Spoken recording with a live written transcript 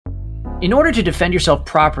In order to defend yourself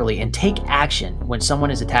properly and take action when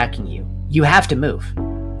someone is attacking you, you have to move.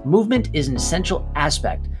 Movement is an essential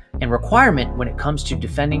aspect and requirement when it comes to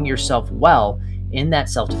defending yourself well in that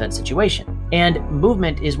self-defense situation. And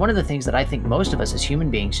movement is one of the things that I think most of us as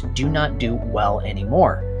human beings do not do well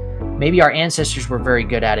anymore. Maybe our ancestors were very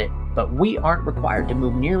good at it, but we aren't required to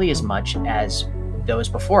move nearly as much as those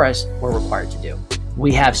before us were required to do.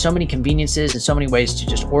 We have so many conveniences and so many ways to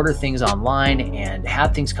just order things online and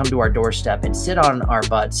have things come to our doorstep and sit on our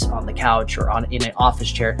butts on the couch or in an office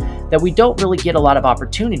chair that we don't really get a lot of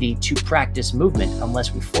opportunity to practice movement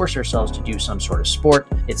unless we force ourselves to do some sort of sport,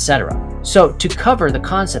 etc. So to cover the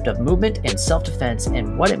concept of movement and self-defense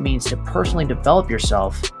and what it means to personally develop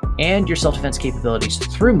yourself and your self-defense capabilities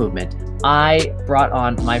through movement, I brought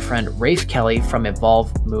on my friend Rafe Kelly from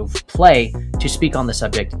Evolve, Move, Play to speak on the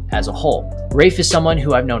subject as a whole. Rafe is someone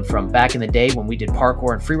who I've known from back in the day when we did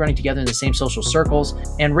parkour and free running together in the same social circles.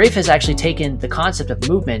 And Rafe has actually taken the concept of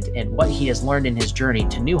movement and what he has learned in his journey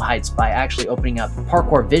to new heights by actually opening up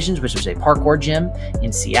Parkour Visions, which was a parkour gym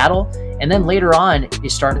in Seattle. And then later on, he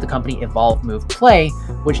started the company Evolve, Move, Play,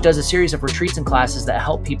 which does a series of retreats and classes that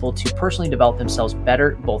help people to personally develop themselves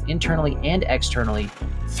better, both internally and externally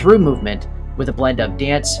through movement with a blend of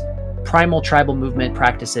dance, primal tribal movement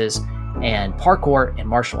practices, and parkour and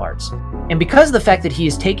martial arts. And because of the fact that he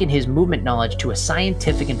has taken his movement knowledge to a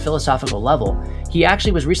scientific and philosophical level, he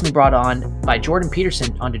actually was recently brought on by Jordan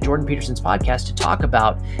Peterson onto Jordan Peterson's podcast to talk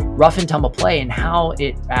about rough and tumble play and how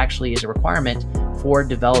it actually is a requirement for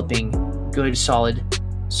developing good, solid,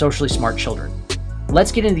 socially smart children.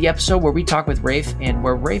 Let's get into the episode where we talk with Rafe and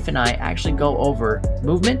where Rafe and I actually go over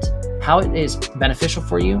movement, how it is beneficial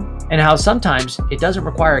for you, and how sometimes it doesn't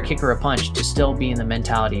require a kick or a punch to still be in the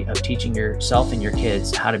mentality of teaching yourself and your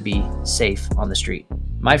kids how to be safe on the street.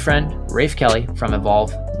 My friend, Rafe Kelly from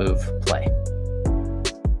Evolve, Move, Play.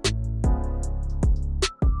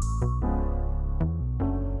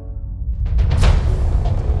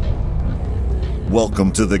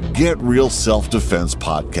 Welcome to the Get Real Self-Defense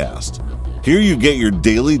Podcast. Here you get your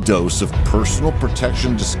daily dose of personal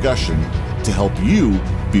protection discussion to help you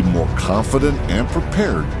be more confident and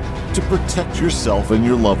prepared to protect yourself and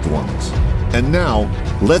your loved ones. And now,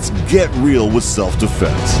 let's get real with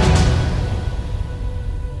self-defense.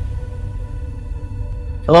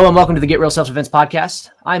 Hello and welcome to the Get Real Self-Defense Podcast.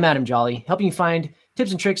 I'm Adam Jolly, helping you find tips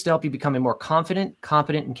and tricks to help you become a more confident,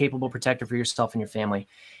 competent, and capable protector for yourself and your family.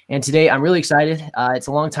 And today I'm really excited. It's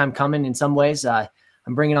a long time coming in some ways. I'm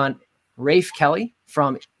bringing on Rafe Kelly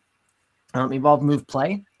from Evolve, Move,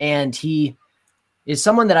 Play. And he is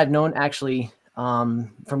someone that I've known actually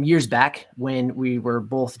from years back when we were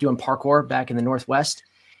both doing parkour back in the Northwest.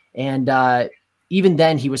 And even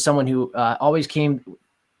then, he was someone who always came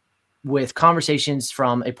with conversations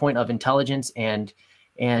from a point of intelligence and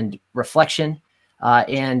reflection.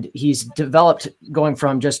 And he's developed going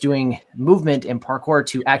from just doing movement and parkour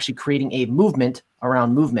to actually creating a movement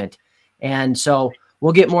around movement. And so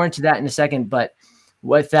we'll get more into that in a second. But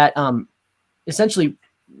with that, essentially,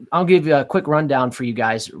 I'll give you a quick rundown for you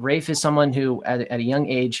guys. Rafe is someone who at a young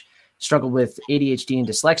age struggled with ADHD and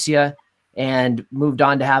dyslexia and moved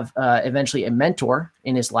on to have eventually a mentor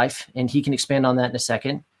in his life. And he can expand on that in a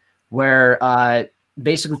second, where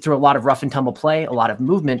basically through a lot of rough and tumble play, a lot of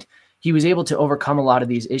movement, he was able to overcome a lot of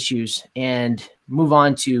these issues and move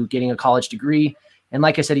on to getting a college degree. And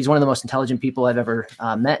like I said, he's one of the most intelligent people I've ever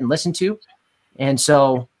met and listened to. And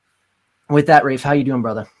so with that, Rafe, how you doing,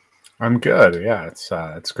 brother? I'm good. Yeah,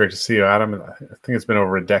 it's great to see you, Adam. I think it's been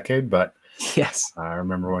over a decade, but yes, I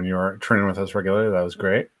remember when you were training with us regularly. That was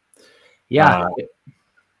great. Yeah.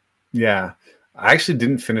 Yeah. I actually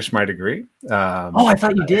didn't finish my degree. I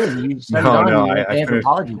thought you did. You I finished.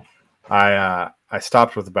 I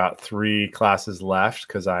stopped with about 3 classes left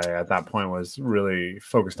because I, at that point, was really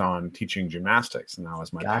focused on teaching gymnastics, and that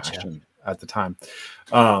was my passion at the time.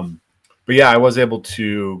 But yeah, I was able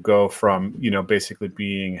to go from, basically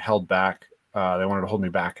being held back. They wanted to hold me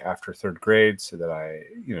back after 3rd grade so that I,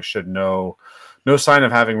 showed no sign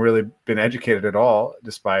of having really been educated at all,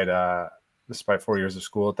 despite 4 years of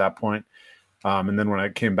school at that point. And then when I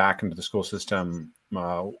came back into the school system,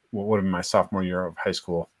 what would have been my sophomore year of high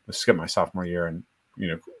school, I skipped my sophomore year and,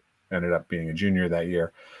 ended up being a junior that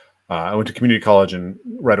year. I went to community college and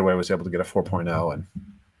right away was able to get a 4.0 and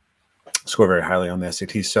score very highly on the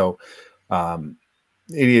SAT. So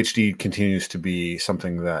ADHD continues to be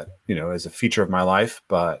something that, is a feature of my life,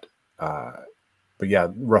 but yeah,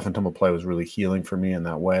 rough and tumble play was really healing for me in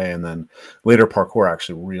that way. And then later parkour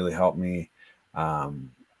actually really helped me,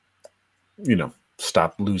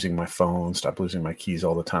 stop losing my phone, stop losing my keys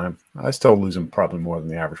all the time. I still lose them probably more than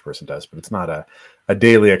the average person does, but it's not a a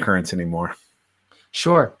daily occurrence anymore.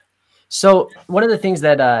 Sure. So one of the things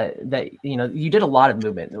that you did a lot of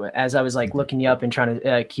movement. As I was like looking you up and trying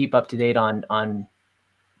to keep up to date on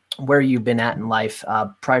where you've been at in life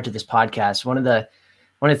prior to this podcast. One of the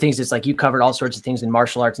things is like you covered all sorts of things in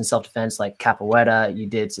martial arts and self-defense, like capoeira, you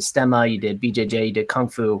did Sistema, you did BJJ, you did Kung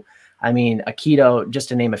Fu. I mean, Aikido, just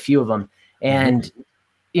to name a few of them. And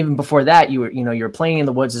even before that, you were playing in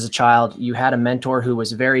the woods as a child. You had a mentor who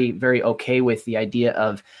was very, very okay with the idea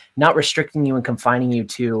of not restricting you and confining you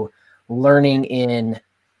to learning in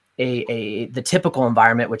the typical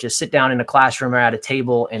environment, which is sit down in a classroom or at a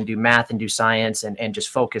table and do math and do science and just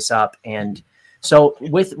focus up. And so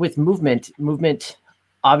with movement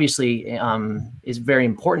obviously is very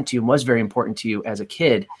important to you, was very important to you as a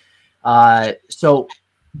kid. So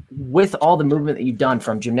with all the movement that you've done,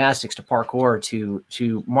 from gymnastics to parkour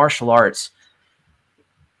to martial arts,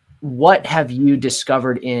 what have you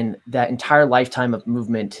discovered in that entire lifetime of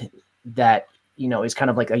movement that, is kind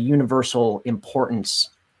of like a universal importance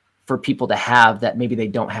for people to have that maybe they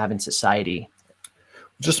don't have in society?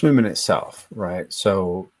 Just movement itself, right?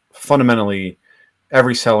 So fundamentally,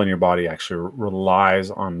 every cell in your body actually relies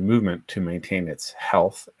on movement to maintain its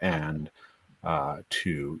health and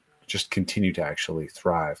to just continue to actually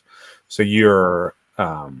thrive. So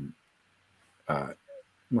my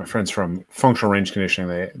friends from functional range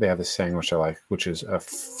conditioning, they have this saying, which I like, which is a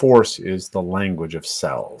force is the language of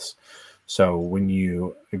cells. So when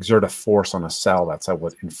you exert a force on a cell, that's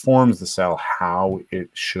what informs the cell how it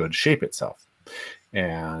should shape itself.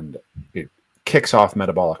 And it kicks off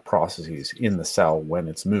metabolic processes in the cell when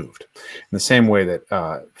it's moved. In the same way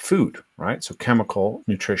that food, right? So chemical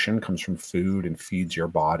nutrition comes from food and feeds your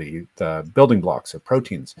body the building blocks of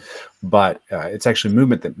proteins. But it's actually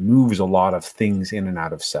movement that moves a lot of things in and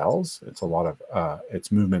out of cells. It's a lot of it's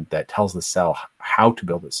movement that tells the cell how to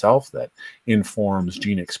build itself, that informs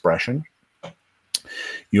gene expression.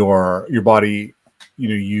 Your body,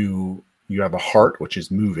 you have a heart which is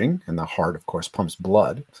moving, and the heart, of course, pumps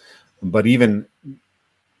blood. But even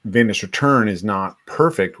venous return is not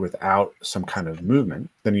perfect without some kind of movement.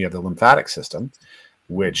 Then you have the lymphatic system,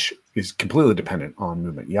 which is completely dependent on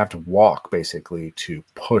movement. You have to walk basically to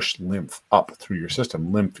push lymph up through your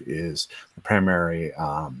system. Lymph is the primary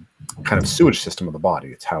kind of sewage system of the body.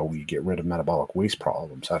 It's how we get rid of metabolic waste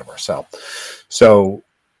problems out of our cell. So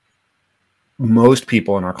most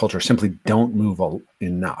people in our culture simply don't move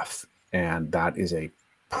enough. And that is a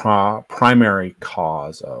primary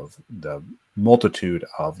cause of the multitude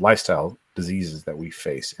of lifestyle diseases that we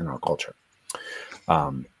face in our culture.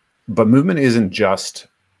 But movement isn't just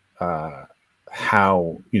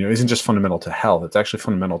isn't just fundamental to health. It's actually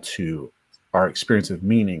fundamental to our experience of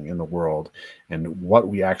meaning in the world and what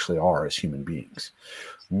we actually are as human beings.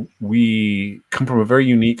 We come from a very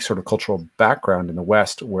unique sort of cultural background in the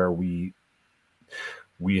West, where we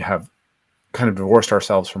have kind of divorced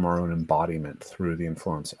ourselves from our own embodiment through the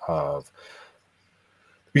influence of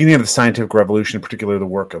the beginning of the scientific revolution, particularly the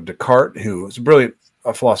work of Descartes, who was a brilliant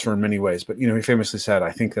philosopher in many ways, but he famously said,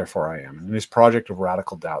 "I think, therefore I am." And in his project of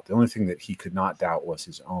radical doubt, the only thing that he could not doubt was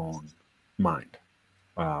his own mind.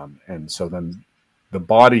 And so then the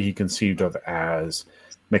body he conceived of as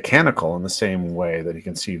mechanical in the same way that he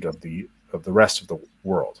conceived of the rest of the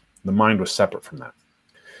world. The mind was separate from that.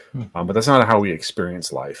 But that's not how we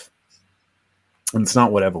experience life. And it's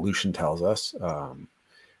not what evolution tells us.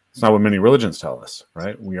 It's not what many religions tell us,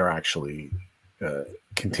 right? We are actually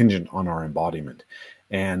contingent on our embodiment.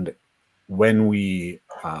 And when we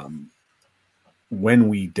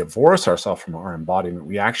divorce ourselves from our embodiment,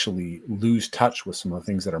 we actually lose touch with some of the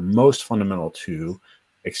things that are most fundamental to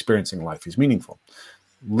experiencing life as meaningful.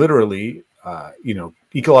 Literally,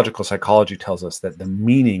 ecological psychology tells us that the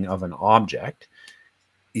meaning of an object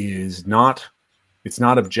is not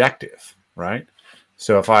objective, right?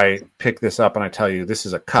 So if I pick this up and I tell you this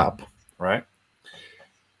is a cup, right?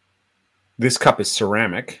 This cup is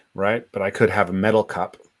ceramic, right? But I could have a metal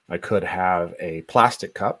cup. I could have a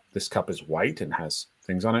plastic cup. This cup is white and has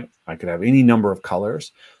things on it. I could have any number of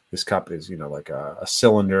colors. This cup is, like a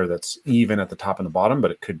cylinder that's even at the top and the bottom, but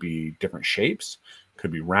it could be different shapes. It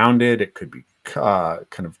could be rounded. It could be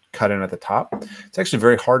kind of cut in at the top. It's actually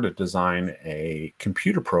very hard to design a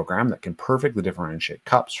computer program that can perfectly differentiate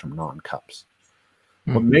cups from non-cups.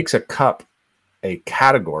 What makes a cup a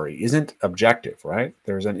category isn't objective, right?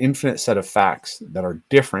 There's an infinite set of facts that are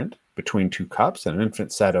different between two cups, and an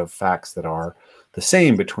infinite set of facts that are the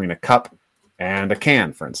same between a cup and a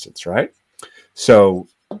can, for instance, right? So,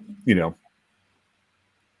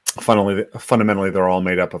 fundamentally, they're all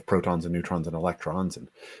made up of protons and neutrons and electrons, and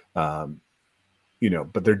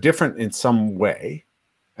but they're different in some way,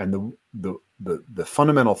 and the the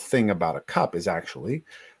fundamental thing about a cup is actually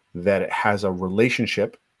that it has a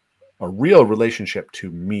relationship, a real relationship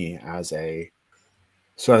to me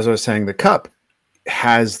so as I was saying, the cup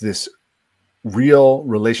has this real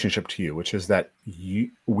relationship to you, which is that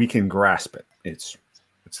we can grasp it. It's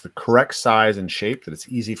the correct size and shape that it's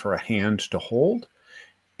easy for a hand to hold.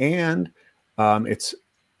 And it's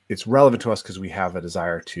relevant to us because we have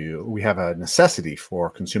a necessity for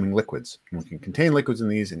consuming liquids. And we can contain liquids in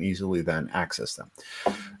these and easily then access them.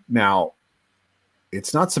 Now,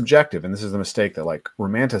 it's not subjective, and this is the mistake that like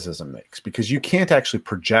romanticism makes, because you can't actually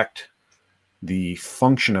project the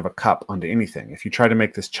function of a cup onto anything. If you try to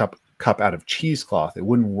make this cup out of cheesecloth, it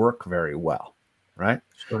wouldn't work very well, right?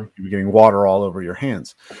 Sure. You'd be getting water all over your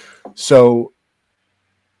hands. So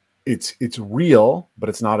it's real, but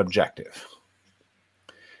it's not objective.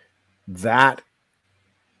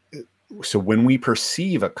 So when we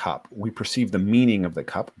perceive a cup, we perceive the meaning of the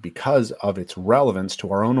cup because of its relevance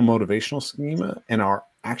to our own motivational schema and our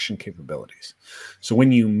action capabilities. So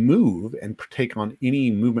when you move and take on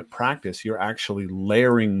any movement practice, you're actually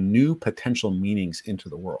layering new potential meanings into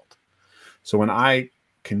the world. So when I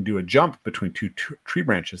can do a jump between two tree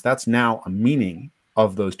branches, that's now a meaning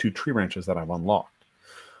of those two tree branches that I've unlocked.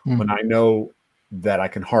 Mm. When I know that I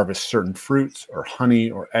can harvest certain fruits or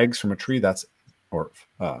honey or eggs from a tree, or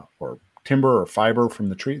timber or fiber from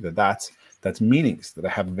the tree, that's meanings that I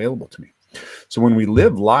have available to me. So when we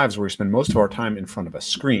live lives where we spend most of our time in front of a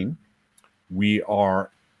screen, we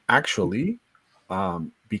are actually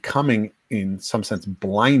becoming, in some sense,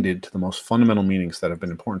 blinded to the most fundamental meanings that have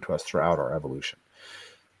been important to us throughout our evolution.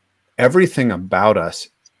 Everything about us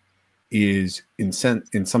is, in some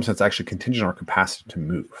sense, actually contingent on our capacity to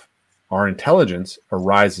move. Our intelligence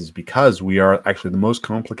arises because we are actually the most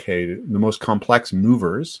complex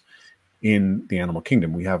movers in the animal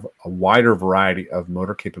kingdom. We have a wider variety of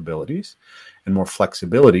motor capabilities and more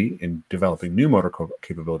flexibility in developing new motor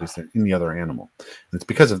capabilities than any other animal. And it's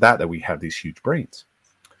because of that we have these huge brains.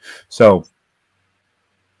 So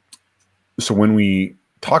when we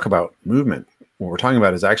talk about movement, what we're talking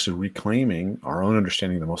about is actually reclaiming our own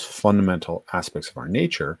understanding of the most fundamental aspects of our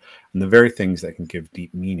nature and the very things that can give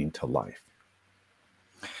deep meaning to life.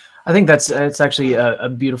 I think it's actually a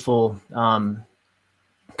beautiful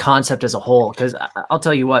concept as a whole, because I'll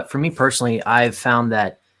tell you what, for me personally, I've found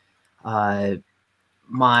that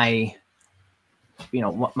my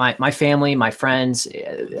family, my friends,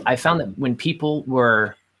 I found that when people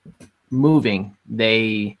were moving,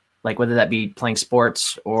 they, like, whether that be playing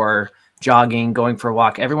sports or jogging, going for a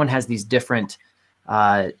walk, everyone has these different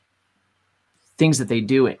things that they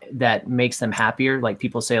do that makes them happier. Like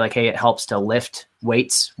people say, like, hey, it helps to lift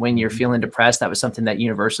weights when you're feeling depressed. That was something that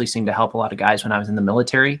universally seemed to help a lot of guys when I was in the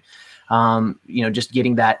military. Just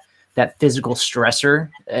getting that physical stressor,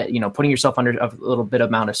 putting yourself under a little bit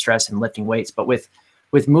amount of stress and lifting weights. But with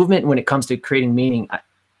movement, when it comes to creating meaning,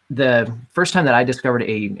 the first time that I discovered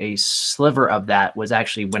a sliver of that was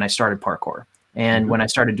actually when I started parkour. And when I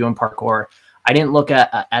started doing parkour, I didn't look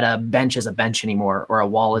at a bench as a bench anymore, or a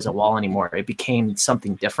wall as a wall anymore. It became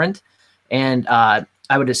something different. And I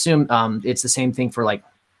would assume it's the same thing for like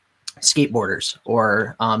skateboarders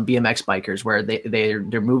or BMX bikers, where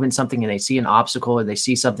they're moving something and they see an obstacle, or they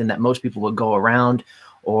see something that most people would go around,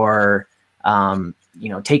 or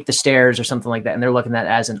take the stairs or something like that, and they're looking at it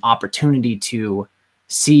as an opportunity to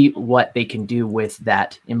see what they can do with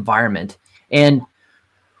that environment. And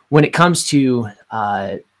when it comes to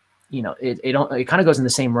it kind of goes in the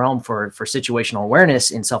same realm for situational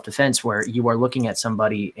awareness in self-defense, where you are looking at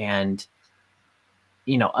somebody and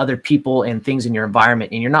other people and things in your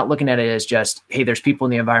environment, and you're not looking at it as just, hey, there's people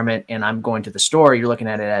in the environment and I'm going to the store. You're looking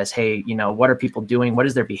at it as, hey, what are people doing? What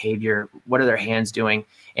is their behavior? What are their hands doing?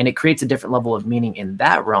 And it creates a different level of meaning in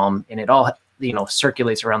that realm. And it all,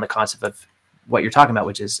 circulates around the concept of what you're talking about,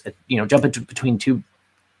 which is, jumping between two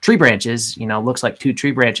tree branches, looks like two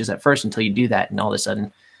tree branches at first until you do that. And all of a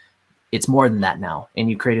sudden it's more than that now. And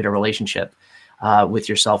you created a relationship with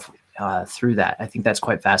yourself through that. I think that's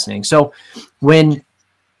quite fascinating. So when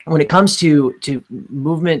it comes to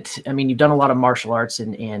movement, I mean, you've done a lot of martial arts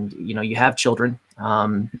and you have children.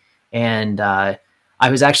 I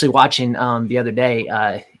was actually watching the other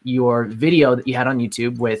day your video that you had on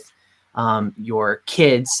YouTube with your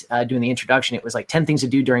kids doing the introduction. It was like 10 things to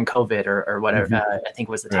do during COVID or whatever, I think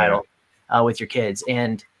was the title, with your kids.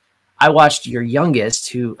 And I watched your youngest,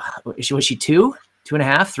 who was she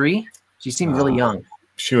 2.5, 3? She seemed really young.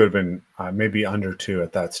 She would have been maybe under 2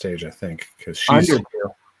 at that stage, I think, because she's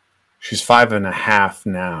 5.5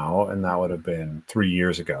 now, and that would have been 3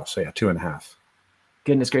 years ago. So yeah, 2.5.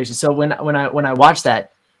 Goodness gracious! So when I watched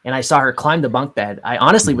that, and I saw her climb the bunk bed, I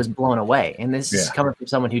honestly was blown away. And this is coming from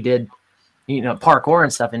someone who did, parkour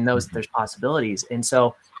and stuff and knows that there's possibilities. And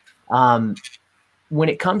so when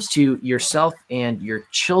it comes to yourself and your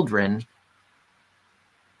children,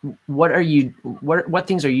 what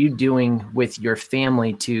things are you doing with your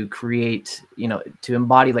family to create, to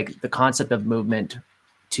embody like the concept of movement,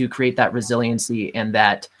 to create that resiliency and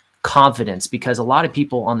that confidence? Because a lot of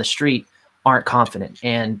people on the street aren't confident,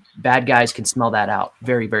 and bad guys can smell that out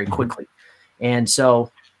very, very quickly. And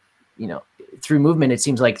so, through movement, it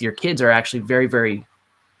seems like your kids are actually very, very,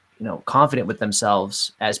 confident with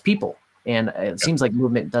themselves as people. And it seems like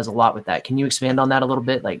movement does a lot with that. Can you expand on that a little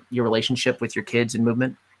bit, like your relationship with your kids and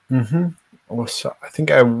movement? Well, so I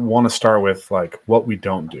think I want to start with like what we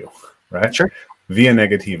don't do, right? Sure. Via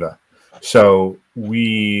negativa. So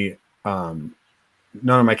we, none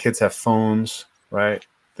of my kids have phones, right?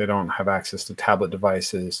 They don't have access to tablet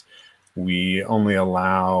devices. We only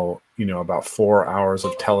allow, about 4 hours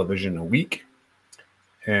of television a week.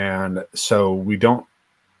 And so we don't,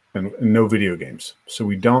 and no video games. So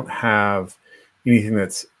we don't have anything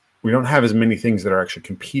we don't have as many things that are actually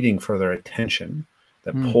competing for their attention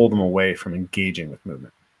that pull them away from engaging with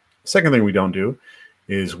movement. The second thing we don't do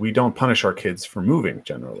is we don't punish our kids for moving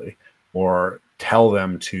generally, or tell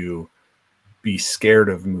them to be scared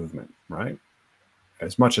of movement, right?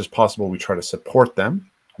 As much as possible, we try to support them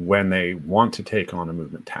when they want to take on a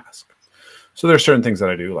movement task. So there are certain things that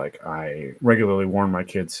I do, like I regularly warn my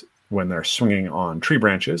kids when they're swinging on tree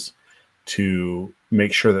branches to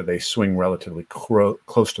make sure that they swing relatively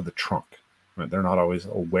close to the trunk. Right? They're not always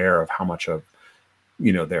aware of how much of,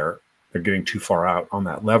 they're getting too far out on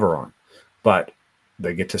that lever arm, but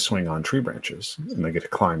they get to swing on tree branches and they get to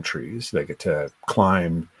climb trees. They get to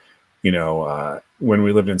climb, when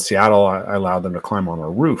we lived in Seattle, I allowed them to climb on a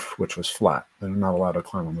roof, which was flat. They're not allowed to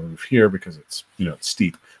climb on the roof here because it's, it's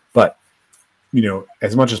steep. But,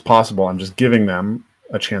 as much as possible, I'm just giving them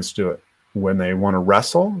a chance to do it. When they want to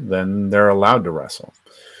wrestle, then they're allowed to wrestle.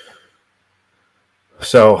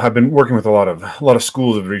 So I've been working with a lot of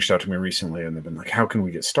schools have reached out to me recently, and they've been like, how can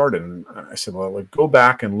we get started? And I said, well, like, go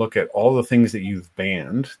back and look at all the things that you've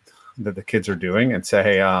banned that the kids are doing and say,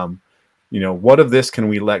 hey, what of this can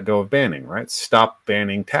we let go of banning, right? Stop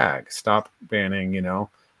banning tag, stop banning,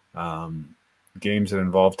 games that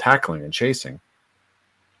involve tackling and chasing.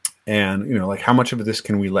 And, like, how much of this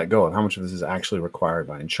can we let go of? How much of this is actually required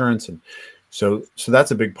by insurance? And so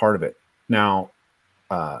that's a big part of it. Now,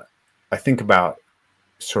 I think about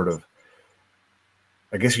sort of,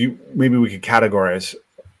 I guess maybe we could categorize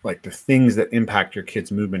like the things that impact your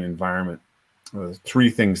kid's movement environment.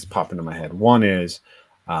 Three things pop into my head. One is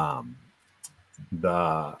the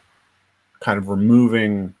kind of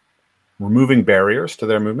removing barriers to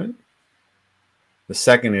their movement. The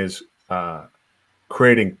second is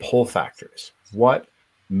creating pull factors. What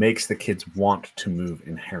makes the kids want to move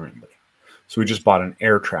inherently? So we just bought an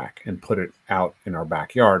air track and put it out in our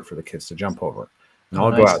backyard for the kids to jump over. And I'll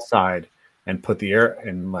go outside and put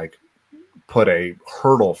put a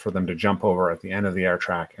hurdle for them to jump over at the end of the air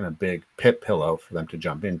track and a big pit pillow for them to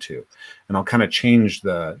jump into. And I'll kind of change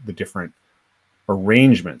the different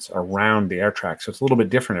arrangements around the air track. So it's a little bit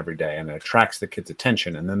different every day, and it attracts the kids'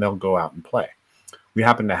 attention, and then they'll go out and play. We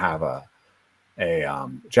happen to have a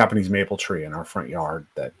Japanese maple tree in our front yard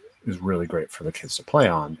that is really great for the kids to play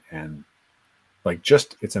on. And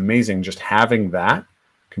it's amazing. Just having that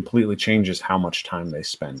completely changes how much time they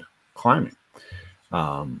spend climbing.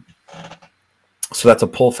 So that's a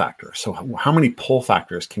pull factor. So how many pull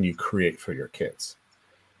factors can you create for your kids?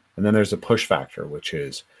 And then there's a push factor, which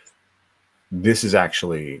is, this is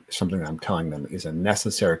actually something I'm telling them is a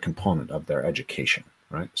necessary component of their education,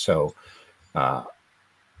 right? So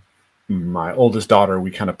my oldest daughter,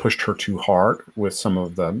 we kind of pushed her too hard with some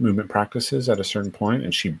of the movement practices at a certain point,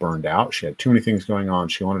 and she burned out. She had too many things going on.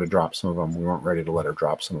 She wanted to drop some of them. We weren't ready to let her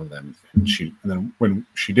drop some of them. And then when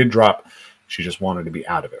she did drop, she just wanted to be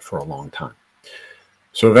out of it for a long time.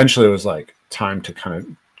 So eventually it was like time to kind of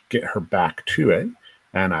get her back to it.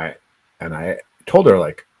 And I told her,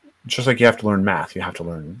 like, just like you have to learn math, you have to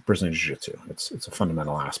learn Brazilian Jiu-Jitsu. It's a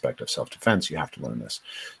fundamental aspect of self-defense. You have to learn this.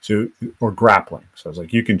 So, or grappling. So I was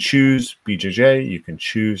like, you can choose BJJ, you can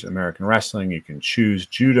choose American wrestling, you can choose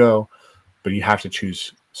judo, but you have to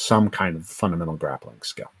choose some kind of fundamental grappling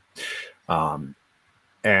skill. And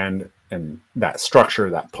that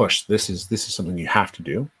structure, that push, this is something you have to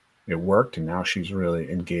do. It worked, and now she's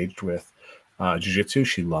really engaged with Jiu-Jitsu.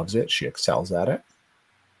 She loves it. She excels at it.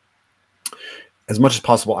 As much as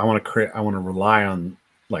possible, I want to rely on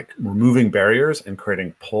like removing barriers and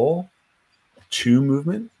creating pull to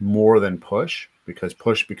movement more than push, because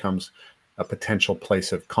push becomes a potential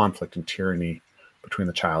place of conflict and tyranny between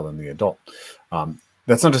the child and the adult.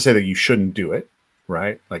 That's not to say that you shouldn't do it,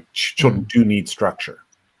 right? Like children do need structure.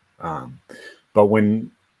 But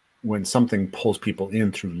when something pulls people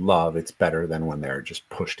in through love, it's better than when they're just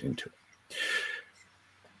pushed into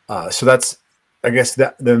it. So that's, I guess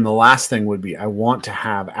then the last thing would be, I want to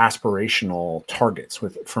have aspirational targets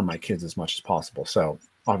for my kids as much as possible. So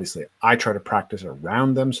obviously I try to practice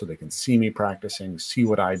around them so they can see me practicing, see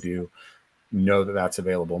what I do, know that that's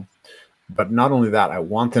available. But not only that, I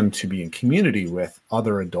want them to be in community with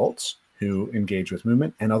other adults who engage with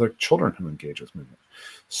movement and other children who engage with movement,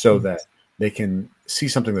 so that they can see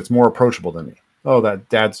something that's more approachable than me. Oh, that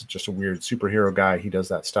dad's just a weird superhero guy. He does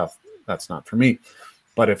that stuff. That's not for me.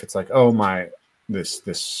 But if it's like, oh, this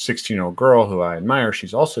 16-year-old girl who I admire,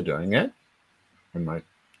 she's also doing it, and my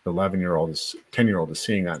 10-year-old is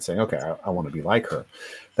seeing that and saying, okay, I want to be like her.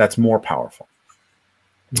 That's more powerful.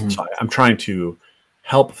 So I'm trying to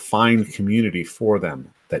help find community for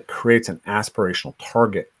them that creates an aspirational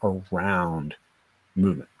target around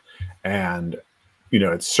movement. And,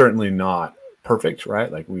 it's certainly not perfect,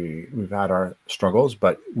 right? Like we've had our struggles,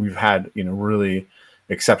 but we've had, really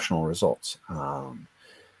exceptional results.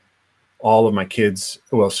 All of my kids,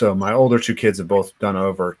 so my older two kids have both done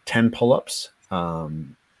over 10 pull-ups.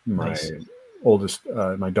 Nice. My oldest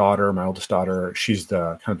daughter, she's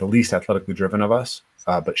the kind of the least athletically driven of us,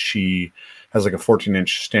 but she has like a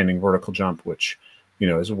 14-inch standing vertical jump, which,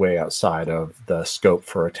 is way outside of the scope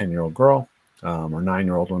for a 10-year-old girl, or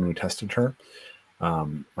 9-year-old when we tested her.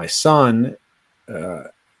 My son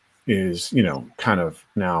is, kind of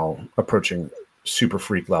now approaching super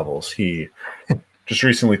freak levels. He just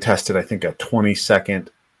recently tested, I think, a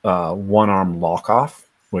 20-second one-arm lock-off,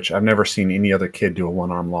 which I've never seen any other kid do a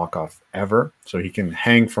one-arm lock-off ever. So he can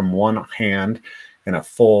hang from one hand in a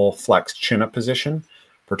full flex chin-up position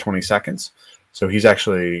for 20 seconds. So he's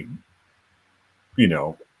actually,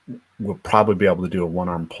 will probably be able to do a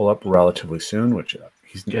one-arm pull-up relatively soon, which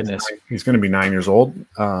he's going to be 9 years old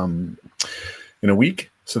in a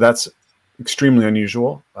week. So that's extremely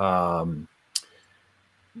unusual.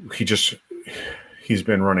 He's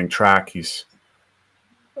been running track. He's,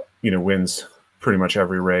 wins pretty much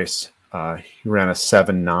every race. He ran a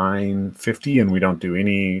 7.950, and we don't do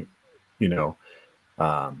any, we don't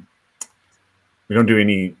do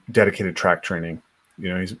any dedicated track training.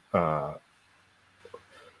 He's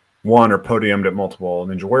won or podiumed at multiple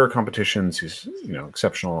Ninja Warrior competitions. He's,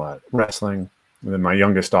 exceptional at wrestling. And then my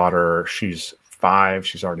youngest daughter, she's 5.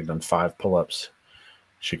 She's already done 5 pull-ups.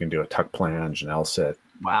 She can do a tuck plunge and L-sit.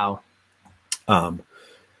 Wow.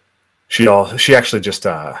 She actually just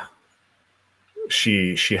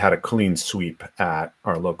she had a clean sweep at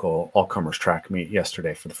our local all-comers track meet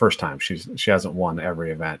yesterday for the first time. She hasn't won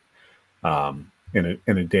every event in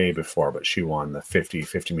a day before, but she won the 50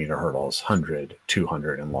 meter hurdles, 100,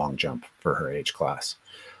 200, and long jump for her age class.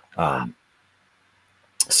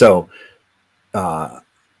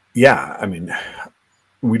 Yeah, I mean,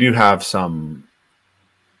 we do have some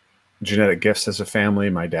genetic gifts as a family.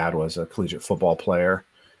 My dad was a collegiate football player.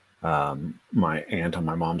 My aunt on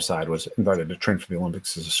my mom's side was invited to train for the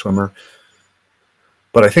Olympics as a swimmer.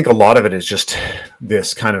 But I think a lot of it is just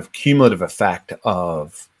this kind of cumulative effect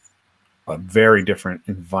of a very different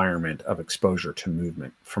environment of exposure to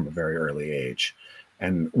movement from a very early age.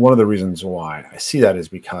 And one of the reasons why I see that is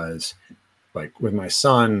because, like, with my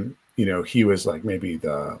son, he was like maybe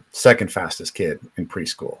the second fastest kid in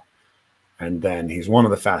preschool. And then he's one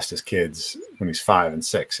of the fastest kids when he's 5 and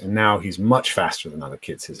 6. And now he's much faster than other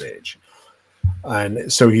kids his age.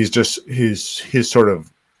 And so he's just, his sort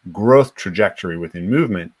of growth trajectory within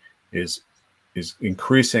movement is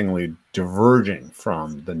increasingly diverging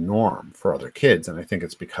from the norm for other kids. And I think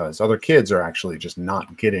it's because other kids are actually just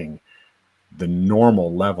not getting the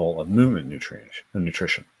normal level of movement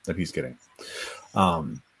nutrition that he's getting.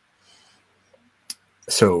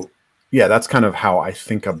 So yeah, that's kind of how I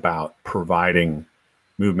think about providing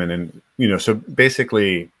movement. And, so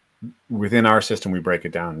basically within our system, we break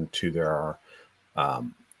it down to there are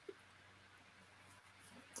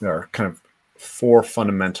kind of 4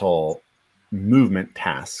 fundamental movement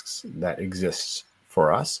tasks that exist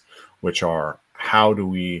for us, which are: how do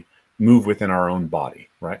we move within our own body,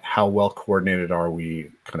 right? How well coordinated are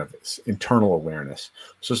we? Kind of internal awareness.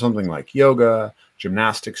 So something like yoga,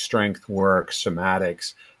 gymnastics, strength work,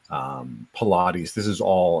 somatics, Pilates, this is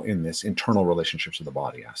all in this internal relationships of the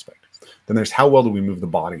body aspect. Then there's how well do we move the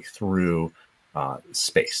body through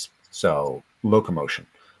space. So locomotion.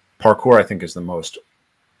 Parkour, I think, is the most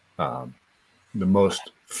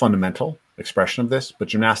fundamental expression of this, but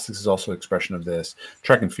gymnastics is also an expression of this.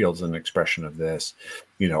 Track and field is an expression of this.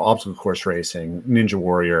 Obstacle course racing, Ninja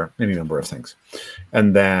Warrior, any number of things.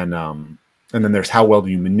 And then there's how well do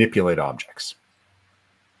you manipulate objects.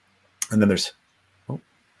 And then there's, you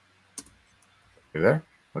there?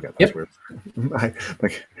 Okay, that's weird.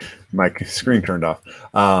 My screen turned off.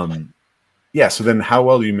 So then how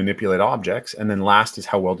well do you manipulate objects? And then last is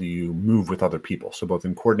how well do you move with other people? So both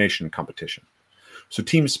in coordination and competition. So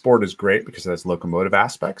team sport is great because it has locomotive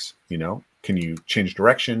aspects. Can you change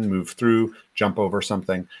direction, move through, jump over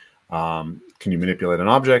something? Can you manipulate an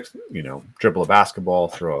object? Dribble a basketball,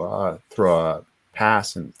 throw a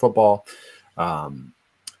pass in football. And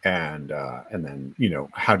then,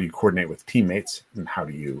 how do you coordinate with teammates and how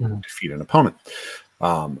do you defeat an opponent?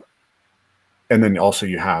 And then also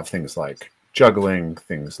you have things like juggling,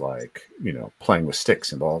 things like, playing with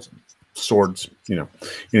sticks and balls and swords,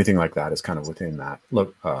 anything like that is kind of within that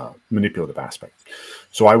manipulative aspect.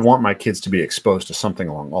 So I want my kids to be exposed to something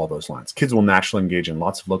along all those lines. Kids will naturally engage in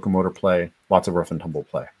lots of locomotor play, lots of rough and tumble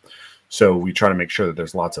play. So we try to make sure that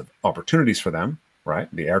there's lots of opportunities for them, right?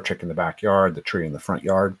 The air trick in the backyard, the tree in the front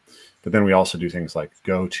yard. But then we also do things like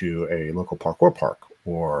go to a local parkour park,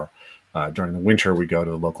 or during the winter, we go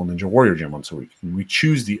to the local Ninja Warrior gym once a week. And we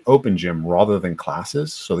choose the open gym rather than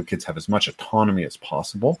classes so the kids have as much autonomy as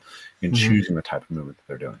possible in choosing the type of movement that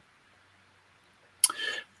they're doing.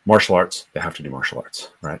 Martial arts, they have to do martial arts,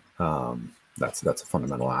 right? That's a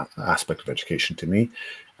fundamental aspect of education to me.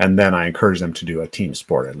 And then I encourage them to do a team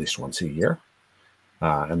sport at least once a year.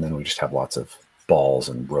 And then we just have lots of balls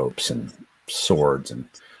and ropes and swords and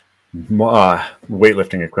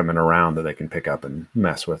weightlifting equipment around that they can pick up and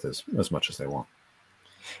mess with as much as they want.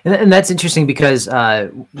 And that's interesting because,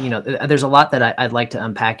 there's a lot that I'd like to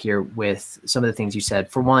unpack here with some of the things you said.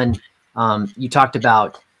 For one, you talked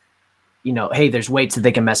about, hey, there's weights that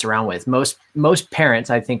they can mess around with. Most parents,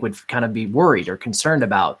 I think, would kind of be worried or concerned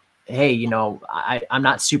about, hey, I'm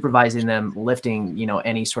not supervising them lifting,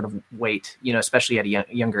 any sort of weight, especially at a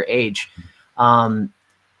younger age.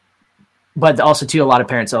 But also too, a lot of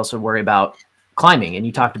parents also worry about climbing. And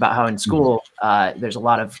you talked about how in school, there's a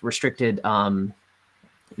lot of restricted,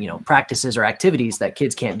 practices or activities that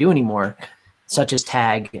kids can't do anymore, such as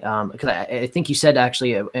tag. Because I think you said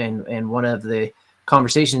actually in one of the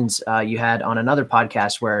conversations you had on another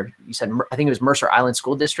podcast where you said, I think it was Mercer Island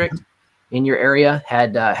School District in your area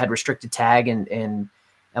had restricted tag and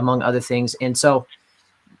among other things. And so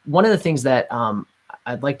one of the things that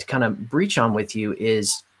I'd like to kind of breach on with you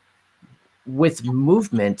is with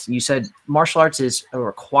movement. You said martial arts is a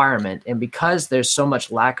requirement, and because there's so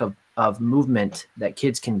much lack of movement that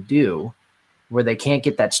kids can do, where they can't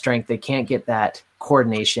get that strength, they can't get that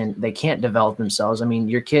coordination, they can't develop themselves. I mean,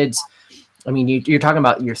 your kids, you're talking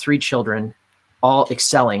about your 3 children all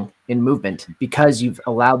excelling in movement because you've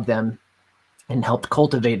allowed them and helped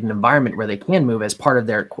cultivate an environment where they can move as part of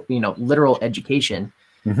their, literal education.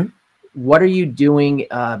 Mm-hmm. What are you doing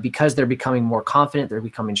because they're becoming more confident, they're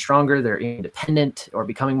becoming stronger, they're independent or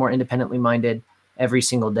becoming more independently minded every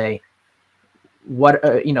single day? What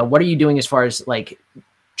are you doing as far as like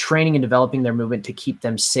training and developing their movement to keep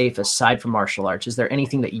them safe aside from martial arts? Is there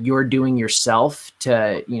anything that you're doing yourself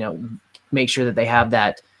to, make sure that they have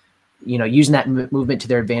that, using that movement to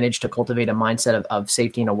their advantage to cultivate a mindset of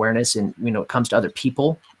safety and awareness? And, it comes to other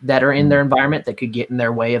people that are in their environment that could get in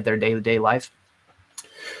their way of their day-to-day life.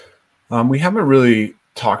 We haven't really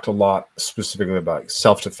talked a lot specifically about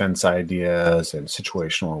self-defense ideas and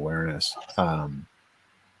situational awareness.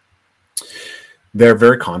 They're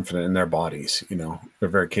very confident in their bodies. They're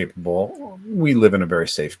very capable. We live in a very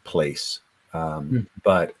safe place.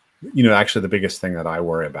 But, actually the biggest thing that I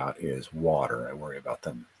worry about is water. I worry about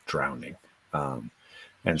them drowning. So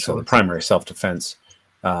the primary self-defense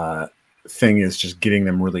thing is just getting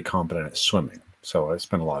them really competent at swimming. So I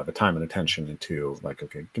spend a lot of time and attention into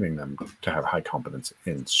getting them to have high competence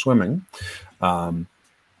in swimming. And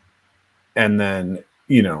then,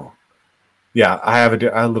 I have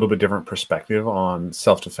a little bit different perspective on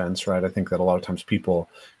self-defense, right? I think that a lot of times people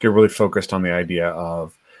get really focused on the idea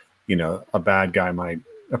of, a bad guy might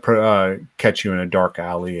catch you in a dark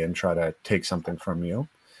alley and try to take something from you.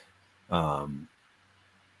 I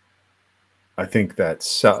think that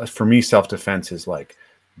for me, self-defense is like,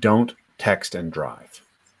 don't text and drive.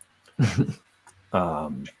 I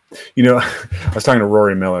was talking to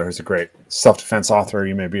Rory Miller, who's a great self-defense author.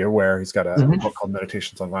 You may be aware. He's got a book called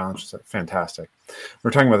Meditations on Violence, which is fantastic.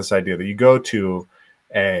 We're talking about this idea that you go to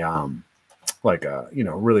a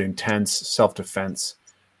really intense self-defense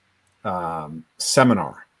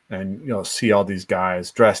seminar and you'll see all these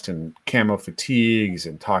guys dressed in camo fatigues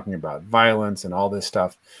and talking about violence and all this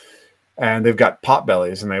stuff. And they've got pot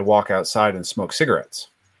bellies and they walk outside and smoke cigarettes.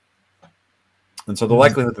 And so the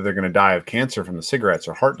likelihood that they're going to die of cancer from the cigarettes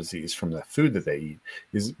or heart disease from the food that they eat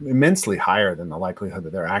is immensely higher than the likelihood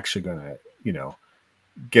that they're actually going to,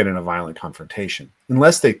 get in a violent confrontation,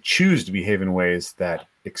 unless they choose to behave in ways that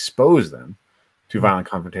expose them to violent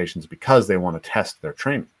confrontations because they want to test their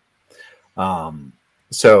training. I'm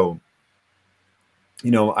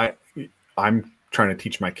trying to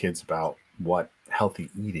teach my kids about what healthy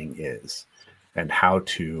eating is and how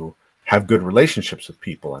to have good relationships with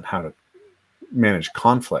people and how to manage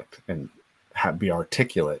conflict and be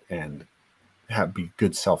articulate and be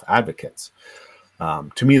good self-advocates.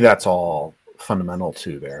 To me, that's all fundamental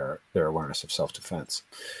to their awareness of self-defense.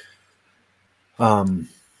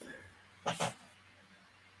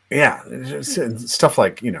 Stuff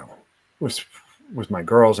like, with my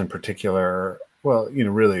girls in particular,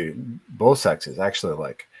 really both sexes, actually,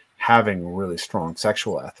 like having really strong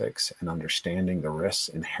sexual ethics and understanding the risks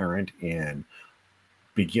inherent in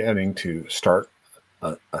beginning to start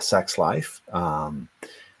a sex life.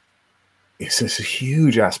 It's a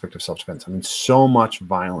huge aspect of self-defense. I mean, so much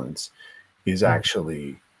violence is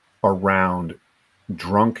actually around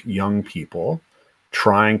drunk young people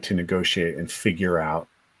trying to negotiate and figure out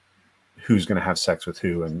who's going to have sex with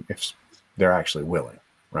who and if they're actually willing,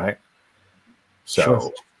 right?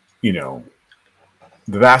 So, the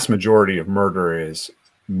vast majority of murder is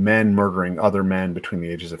men murdering other men between the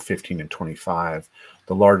ages of 15 and 25.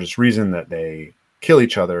 The largest reason that they kill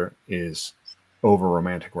each other is over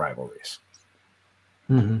romantic rivalries.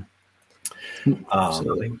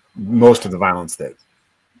 Absolutely. Most of the violence that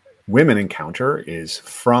women encounter is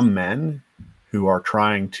from men who are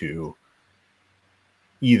trying to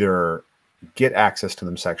either get access to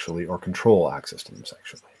them sexually or control access to them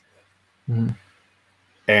sexually.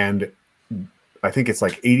 And I think it's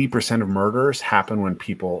like 80% of murders happen when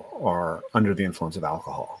people are under the influence of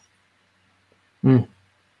alcohol.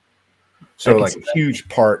 So like a huge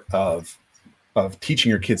part of teaching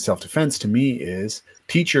your kids self-defense to me is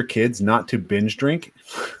teach your kids not to binge drink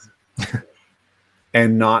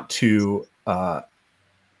and not to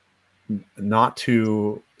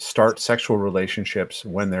start sexual relationships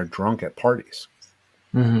when they're drunk at parties.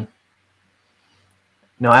 No,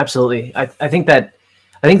 absolutely. I think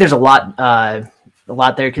there's a lot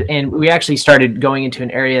there, and we actually started going into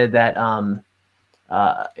an area that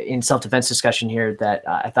in self-defense discussion here that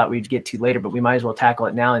I thought we'd get to later, but we might as well tackle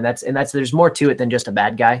it now. And that's there's more to it than just a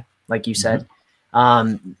bad guy, like you said.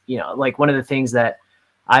 Like one of the things that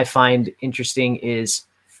I find interesting is,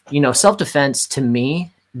 self-defense to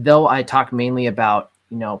me, though I talk mainly about,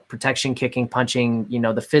 protection, kicking, punching,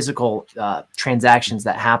 the physical transactions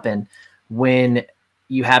that happen when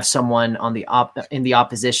you have someone on in the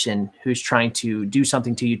opposition who's trying to do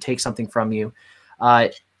something to you, take something from you.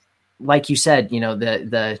 Like you said,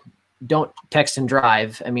 the don't text and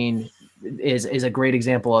drive, is a great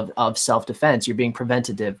example of self-defense. You're being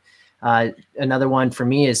preventative. Another one for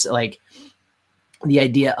me is like the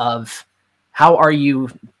idea of how are you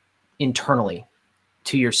internally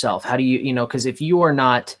to yourself? How do you, because if you are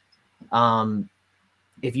not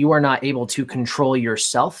able to control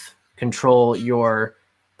yourself, control your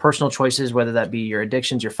personal choices, whether that be your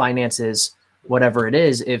addictions, your finances, whatever it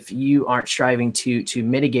is, if you aren't striving to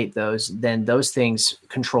mitigate those, then those things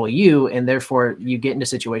control you. And therefore you get into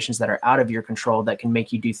situations that are out of your control that can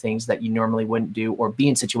make you do things that you normally wouldn't do, or be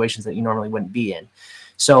in situations that you normally wouldn't be in.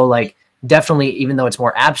 So like, definitely, even though it's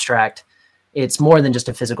more abstract, it's more than just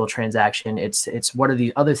a physical transaction. It's what are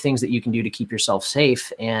the other things that you can do to keep yourself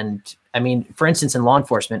safe? And for instance, in law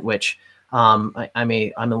enforcement, which I'm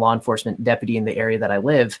a law enforcement deputy in the area that I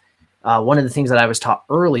live. One of the things that I was taught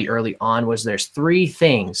early on was there's 3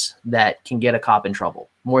 things that can get a cop in trouble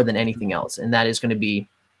more than anything else. And that is going to be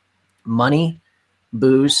money,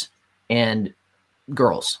 booze, and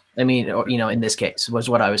girls. In this case was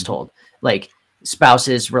what I was told, like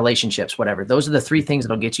spouses, relationships, whatever. Those are the 3 things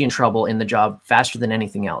that'll get you in trouble in the job faster than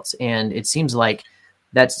anything else. And it seems like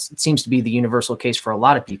that seems to be the universal case for a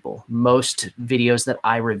lot of people. Most videos that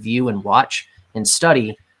I review and watch and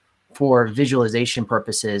study for visualization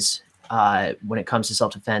purposes, when it comes to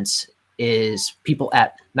self-defense, is people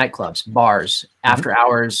at nightclubs, bars, after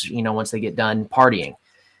hours, once they get done partying.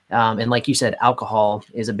 And like you said, alcohol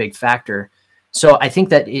is a big factor. So I think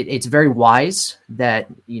that it's very wise that,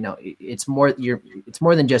 it's more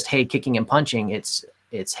than just, hey, kicking and punching. It's,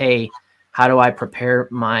 hey, how do I prepare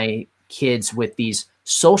my kids with these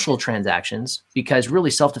social transactions? Because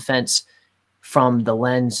really self-defense from the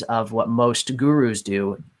lens of what most gurus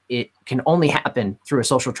do it can only happen through a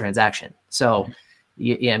social transaction. So,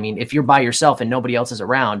 I mean, if you're by yourself and nobody else is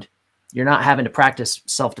around, you're not having to practice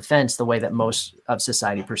self-defense the way that most of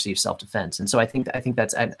society perceives self-defense. And so I think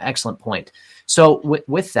that's an excellent point. So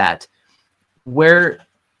with that, where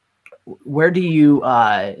do you,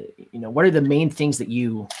 what are the main things that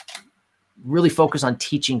you really focus on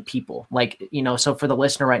teaching people? Like, so for the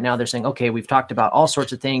listener right now, they're saying, okay, we've talked about all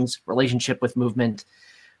sorts of things, relationship with movement.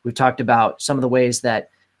 We've talked about some of the ways that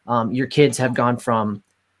your kids have gone from,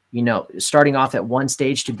 starting off at one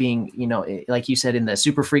stage to being, like you said, in the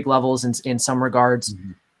super freak levels in some regards.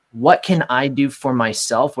 Mm-hmm. What can I do for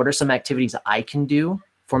myself? What are some activities I can do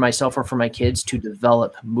for myself or for my kids to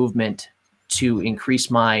develop movement to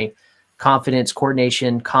increase my confidence,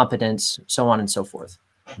 coordination, competence, so on and so forth?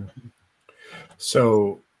 Mm-hmm.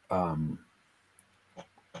 So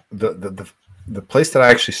the place that I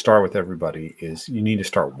actually start with everybody is you need to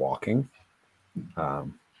start walking.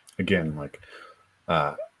 Again, like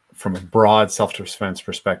from a broad self-defense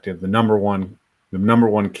perspective, the number one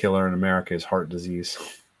killer in America is heart disease.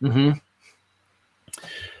 Mm-hmm.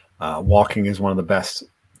 Walking is one of the best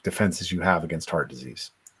defenses you have against heart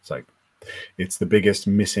disease. It's the biggest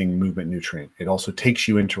missing movement nutrient. It also takes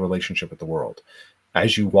you into relationship with the world.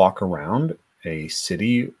 As you walk around a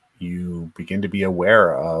city, you begin to be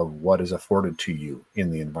aware of what is afforded to you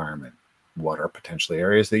in the environment. What are potentially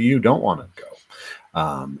areas that you don't want to go?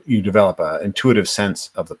 You develop an intuitive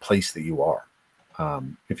sense of the place that you are.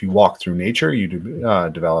 If you walk through nature, you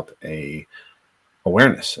develop a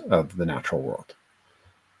awareness of the natural world.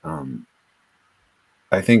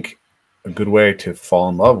 I think a good way to fall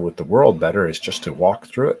in love with the world better is just to walk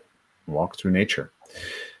through it, walk through nature.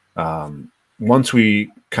 Once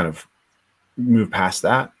we kind of move past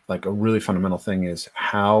that, like a really fundamental thing is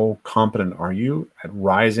how competent are you at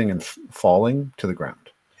rising and falling to the ground?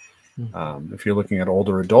 If you're looking at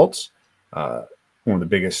older adults, one of the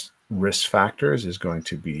biggest risk factors is going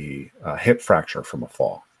to be a hip fracture from a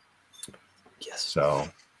fall. Yes.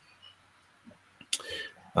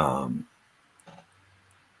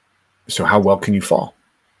 So how well can you fall?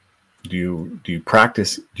 Do you have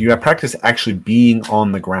practice actually being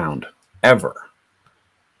on the ground ever?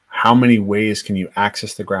 How many ways can you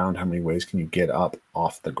access the ground? How many ways can you get up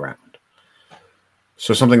off the ground?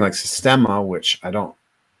 So something like Systema, which I don't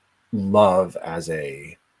love as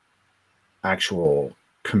a actual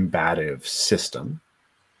combative system,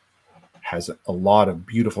 has a lot of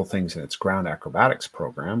beautiful things in its ground acrobatics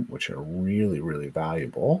program, which are really, really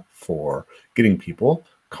valuable for getting people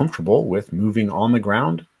comfortable with moving on the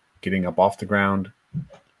ground, getting up off the ground,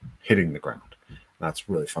 hitting the ground. That's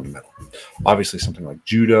really fundamental. Obviously, something like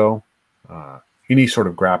judo, any sort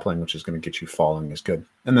of grappling, which is going to get you falling, is good.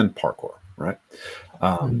 And then parkour, right?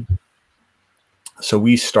 So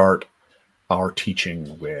we start our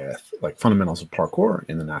teaching with like fundamentals of parkour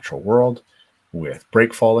in the natural world, with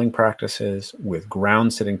break falling practices, with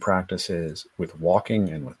ground sitting practices, with walking,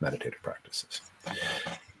 and with meditative practices.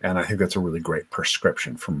 And I think that's a really great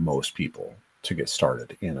prescription for most people to get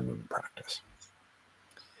started in a movement practice.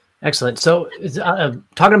 Excellent. So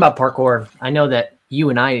talking about parkour, I know that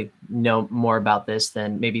you and I know more about this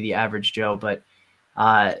than maybe the average Joe, but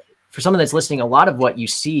for someone that's listening, a lot of what you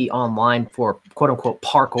see online for quote unquote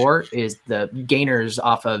parkour is the gainers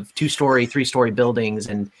off of 2-story, 3-story buildings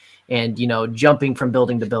and jumping from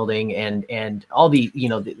building to building and all the,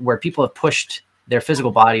 where people have pushed their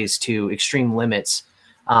physical bodies to extreme limits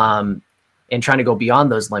and trying to go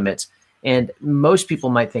beyond those limits. And most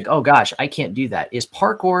people might think, oh gosh, I can't do that. Is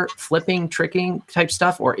parkour flipping, tricking type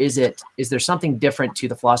stuff? Or is there something different to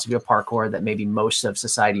the philosophy of parkour that maybe most of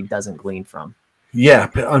society doesn't glean from? Yeah,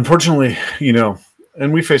 but unfortunately,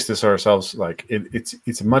 and we face this ourselves, like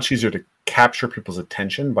it's much easier to capture people's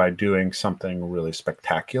attention by doing something really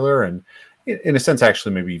spectacular and in a sense,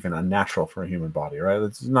 actually maybe even unnatural for a human body, right?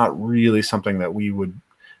 It's not really something that we would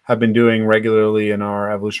have been doing regularly in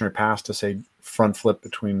our evolutionary past to say front flip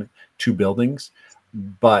between 2 buildings,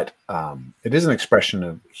 but it is an expression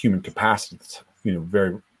of human capacity that's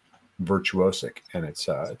very virtuosic, and it's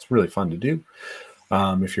really fun to do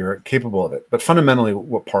if you're capable of it. But fundamentally,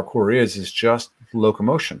 what parkour is just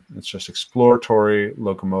locomotion. It's just exploratory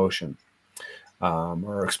locomotion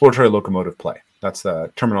or exploratory locomotive play. That's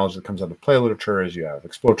the terminology that comes out of play literature. Is you have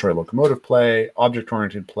exploratory locomotive play,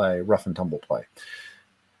 object-oriented play, rough and tumble play.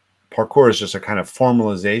 Parkour is just a kind of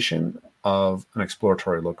formalization of an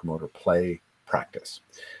exploratory locomotor play practice.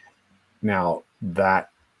 Now, that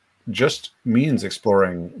just means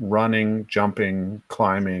exploring running, jumping,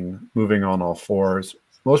 climbing, moving on all fours.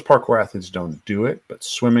 Most parkour athletes don't do it, but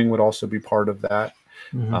swimming would also be part of that.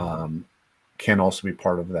 Mm-hmm. Can also be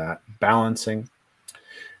part of that. Balancing.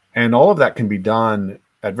 And all of that can be done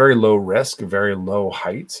at very low risk, very low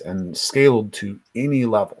heights, and scaled to any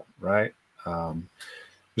level, right?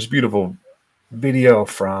 There's a beautiful video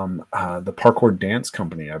from the Parkour Dance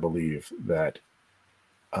Company, I believe, that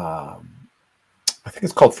I think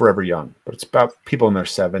it's called Forever Young, but it's about people in their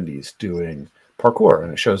 70s doing parkour.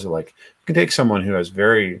 And it shows that, like, you can take someone who has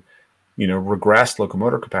very, regressed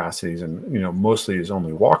locomotor capacities and, mostly is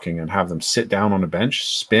only walking, and have them sit down on a bench,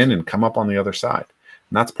 spin, and come up on the other side.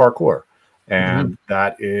 And that's parkour. And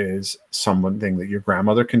that is something that your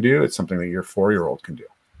grandmother can do. It's something that your 4-year-old can do.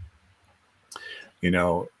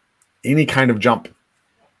 Any kind of jump,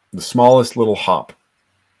 the smallest little hop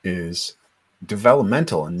is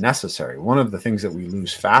developmental and necessary. One of the things that we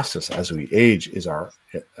lose fastest as we age is our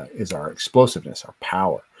explosiveness, our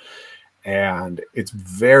power. And it's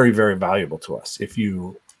very, very valuable to us. If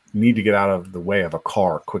you need to get out of the way of a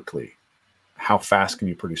car quickly, how fast can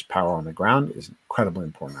you produce power on the ground is an incredibly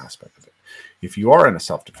important aspect of it. If you are in a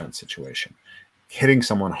self-defense situation, hitting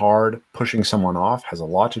someone hard, pushing someone off has a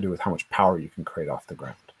lot to do with how much power you can create off the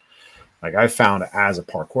ground. Like, I found as a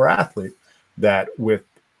parkour athlete that with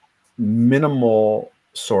minimal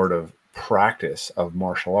sort of practice of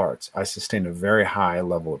martial arts, I sustained a very high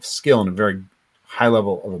level of skill and a very high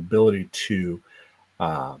level of ability to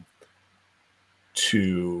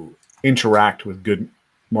interact with good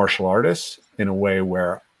martial artists in a way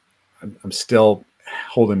where I'm still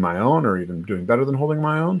holding my own, or even doing better than holding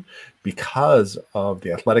my own, because of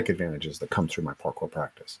the athletic advantages that come through my parkour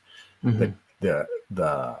practice.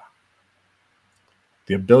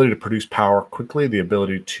 The ability to produce power quickly, the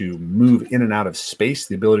ability to move in and out of space,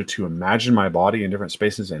 the ability to imagine my body in different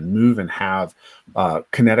spaces and move and have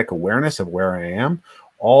kinetic awareness of where I am,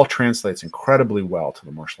 all translates incredibly well to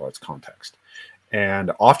the martial arts context.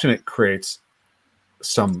 And often it creates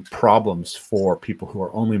some problems for people who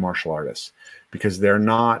are only martial artists, because they're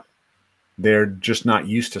just not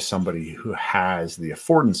used to somebody who has the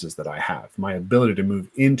affordances that I have. My ability to move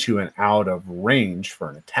into and out of range for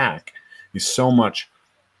an attack is so much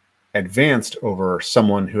advanced over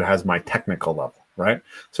someone who has my technical level, right?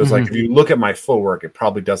 So it's like, if you look at my footwork, it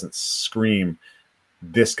probably doesn't scream,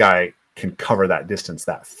 this guy can cover that distance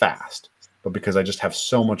that fast. But because I just have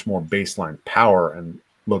so much more baseline power and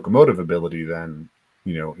locomotive ability than,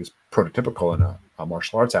 is prototypical in a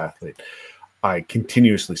martial arts athlete, I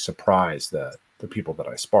continuously surprise the people that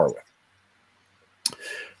I spar with.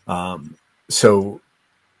 So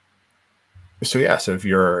if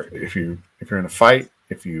you're in a fight,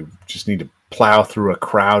 if you just need to plow through a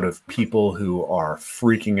crowd of people who are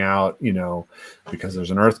freaking out, because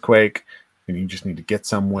there's an earthquake and you just need to get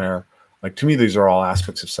somewhere. Like, to me, these are all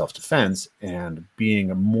aspects of self-defense, and being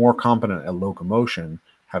more competent at locomotion,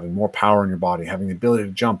 having more power in your body, having the ability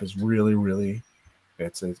to jump is really, really,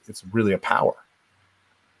 it's really a power.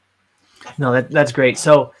 No, that's great.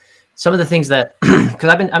 So some of the things that, because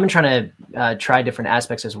I've been trying to try different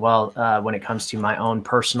aspects as well when it comes to my own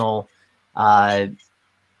personal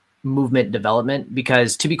movement development,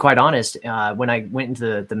 because to be quite honest, when I went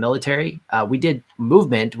into the military, we did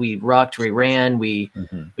movement, we rucked, we ran, we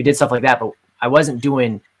did stuff like that, but I wasn't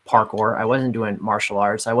doing parkour, I wasn't doing martial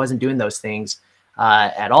arts, I wasn't doing those things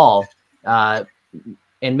at all,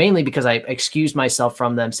 and mainly because I excused myself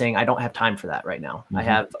from them, saying I don't have time for that right now. I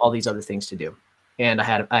have all these other things to do, and I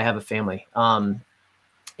have a family,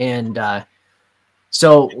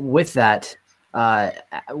 so with that,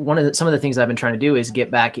 some of the things I've been trying to do is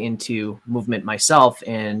get back into movement myself,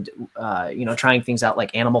 and trying things out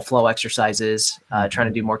like animal flow exercises, trying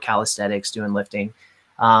to do more calisthenics, doing lifting,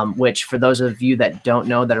 which, for those of you that don't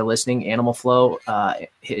know that are listening, animal flow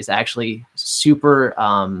is actually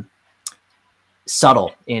super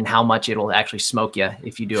subtle in how much it'll actually smoke you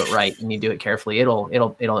if you do it right and you do it carefully.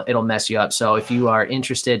 It'll mess you up. So if you are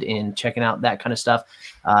interested in checking out that kind of stuff,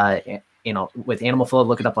 with animal flow,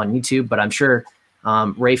 look it up on YouTube. But I'm sure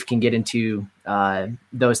Rafe can get into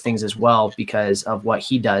those things as well because of what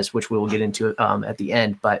he does, which we will get into at the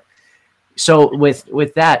end. But so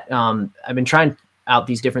with that, I've been trying out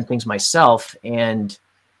these different things myself, and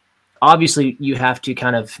obviously you have to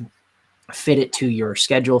kind of fit it to your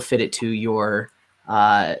schedule, fit it to your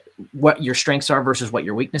what your strengths are versus what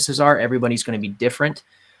your weaknesses are. Everybody's going to be different.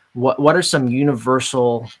 What are some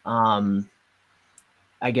universal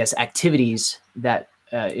activities that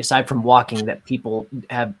aside from walking that people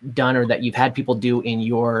have done, or that you've had people do in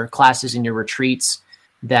your classes, in your retreats,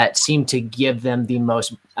 that seem to give them the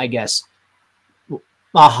most,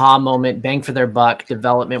 aha moment, bang for their buck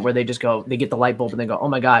development, where they just go, they get the light bulb and they go, oh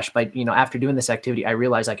my gosh, but after doing this activity, I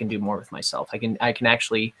realize I can do more with myself. I can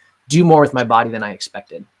actually do more with my body than I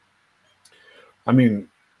expected. I mean,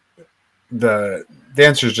 the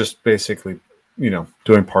answer is just basically,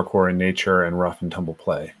 doing parkour in nature and rough and tumble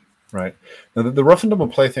play, right? Now, the rough and tumble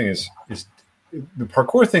play thing is the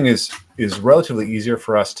parkour thing is relatively easier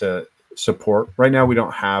for us to support. Right now, we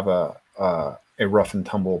don't have a rough and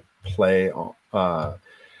tumble play kind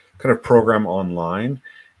of program online.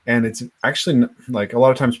 And it's actually like a lot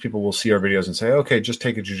of times people will see our videos and say, okay, just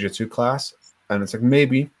take a jiu-jitsu class. And it's like,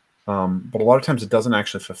 maybe, but a lot of times it doesn't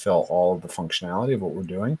actually fulfill all of the functionality of what we're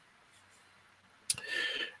doing.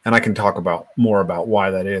 And I can talk more about why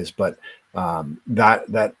that is, but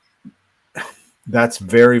that's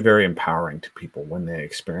very, very empowering to people when they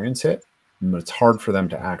experience it. But it's hard for them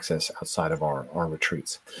to access outside of our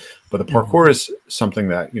retreats. But the parkour is something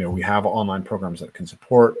that, we have online programs that can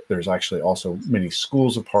support. There's actually also many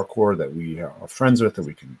schools of parkour that we are friends with that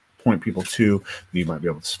we can point people to that you might be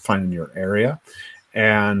able to find in your area.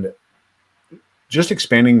 And just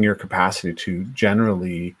expanding your capacity to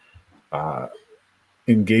generally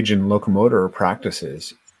engage in locomotor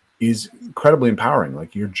practices is incredibly empowering.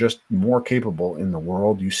 Like, you're just more capable in the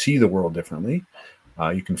world. You see the world differently.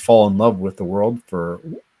 You can fall in love with the world for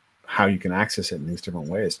how you can access it in these different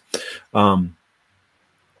ways. And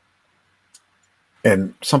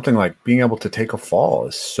something like being able to take a fall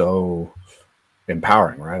is so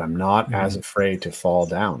empowering, right? I'm not as afraid to fall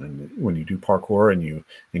down. And when you do parkour and you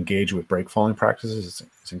engage with break falling practices,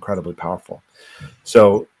 it's incredibly powerful.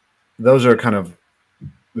 So those are kind of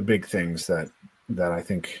the big things that I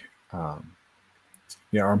think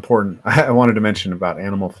are important. I wanted to mention about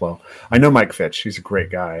animal flow. I know Mike Fitch. He's a great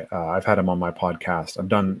guy. I've had him on my podcast. I've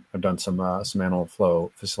done some animal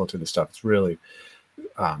flow facilitated stuff. It's really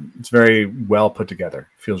it's very well put together.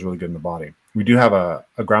 Feels really good in the body. We do have a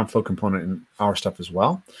ground flow component in our stuff as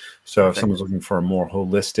well. So if someone's looking for a more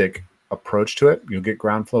holistic approach to it, you'll get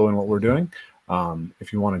ground flow in what we're doing.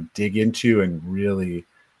 If you want to dig into and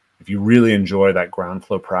if you really enjoy that ground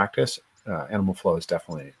flow practice, animal flow is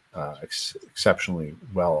definitely exceptionally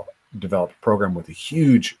well developed program with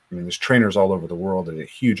there's trainers all over the world. There's a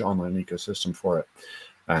huge online ecosystem for it,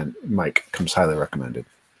 and Mike comes highly recommended.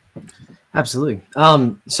 Absolutely.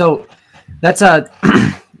 So that's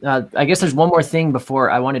I guess there's one more thing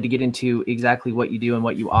before I wanted to get into exactly what you do and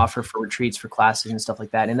what you offer for retreats, for classes and stuff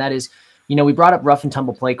like that. And that is, we brought up rough and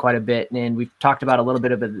tumble play quite a bit, and we've talked about a little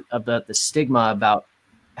bit of the stigma about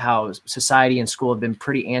how society and school have been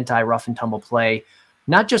pretty anti rough and tumble play,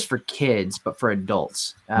 not just for kids, but for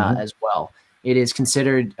adults as well. It is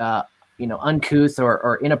considered, uncouth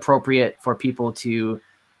or inappropriate for people to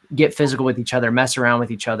get physical with each other, mess around with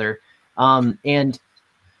each other. And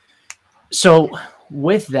so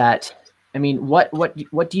with that, I mean, what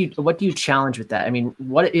do you challenge with that? I mean,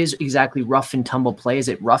 what is exactly rough and tumble play? Is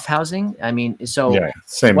it rough housing? I mean, so yeah,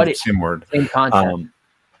 same word, same concept.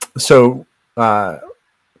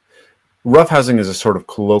 Rough housing is a sort of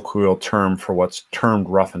colloquial term for what's termed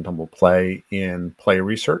rough and tumble play in play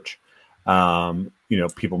research.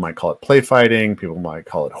 People might call it play fighting, people might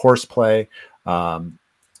call it horseplay,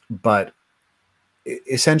 but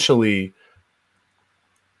essentially,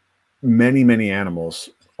 many animals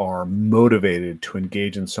are motivated to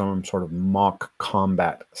engage in some sort of mock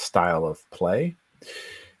combat style of play,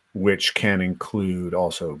 which can include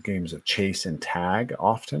also games of chase and tag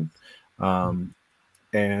often.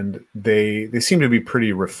 And they seem to be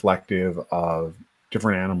pretty reflective of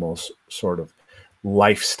different animals' sort of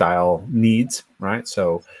lifestyle needs, right?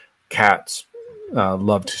 So cats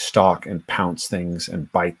love to stalk and pounce things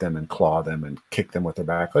and bite them and claw them and kick them with their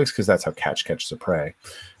back legs because that's how cats catch the prey.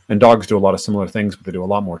 And dogs do a lot of similar things, but they do a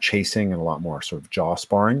lot more chasing and a lot more sort of jaw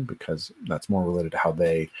sparring because that's more related to how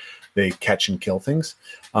they catch and kill things.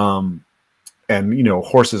 And,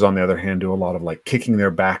 horses, on the other hand, do a lot of like kicking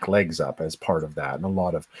their back legs up as part of that and a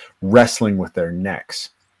lot of wrestling with their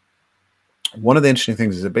necks. One of the interesting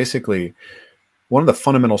things is that basically one of the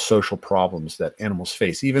fundamental social problems that animals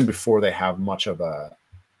face, even before they have much of a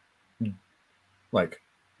like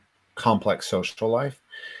complex social life,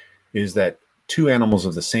 is that two animals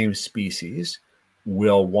of the same species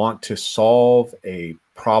will want to solve a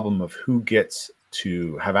problem of who gets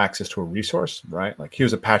to have access to a resource, right? Like,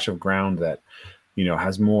 here's a patch of ground that,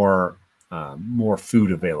 has more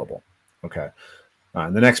food available. Okay.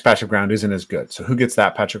 And the next patch of ground isn't as good. So who gets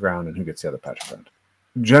that patch of ground and who gets the other patch of ground?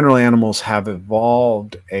 Generally, animals have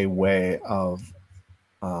evolved a way of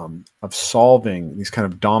solving these kind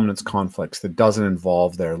of dominance conflicts that doesn't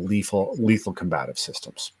involve their lethal combative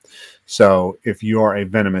systems. So if you are a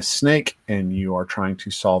venomous snake and you are trying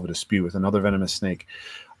to solve a dispute with another venomous snake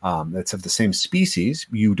that's of the same species,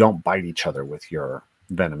 you don't bite each other with your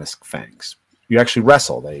venomous fangs. You actually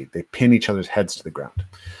wrestle. They pin each other's heads to the ground.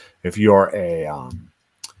 If you're a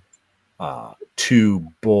two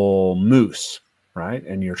bull moose, right?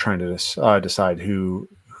 And you're trying to decide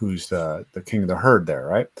who's the king of the herd there,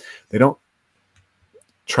 right? They don't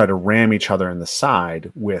try to ram each other in the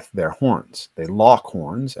side with their horns. They lock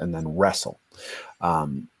horns and then wrestle.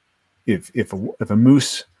 If a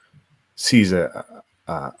moose sees a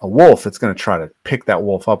wolf, it's going to try to pick that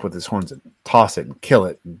wolf up with his horns and toss it and kill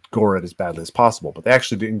it and gore it as badly as possible. But they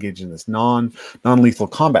actually do engage in this non-lethal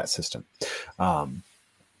combat system.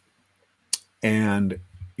 And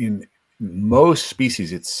in most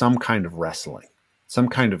species, it's some kind of wrestling, some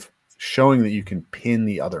kind of showing that you can pin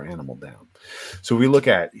the other animal down. So if we look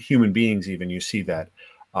at human beings, even, you see that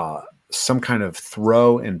some kind of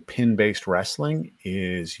throw and pin-based wrestling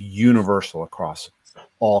is universal across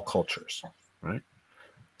all cultures, right?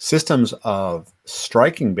 Systems of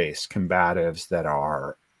striking-based combatives that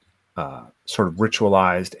are sort of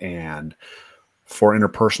ritualized and for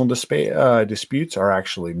interpersonal disputes are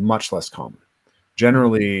actually much less common.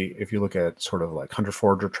 Generally, if you look at sort of like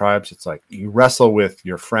hunter-forager tribes, it's like you wrestle with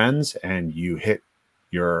your friends and you hit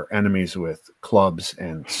your enemies with clubs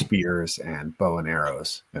and spears and bow and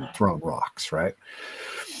arrows and thrown rocks, right?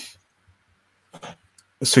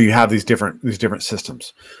 So you have these different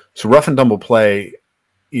systems. So rough and tumble play,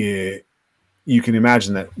 you can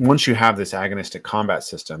imagine that once you have this agonistic combat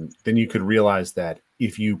system, then you could realize that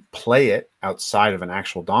if you play it outside of an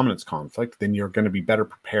actual dominance conflict, then you're going to be better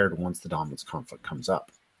prepared once the dominance conflict comes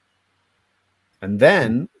up. And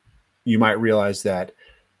then you might realize that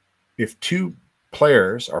if two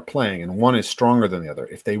players are playing and one is stronger than the other,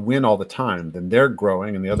 if they win all the time, then they're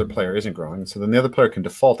growing and the other player isn't growing. So then the other player can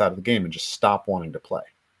default out of the game and just stop wanting to play.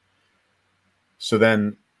 So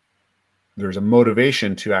then there's a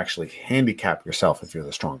motivation to actually handicap yourself if you're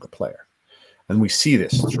the stronger player. And we see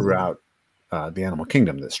this throughout the animal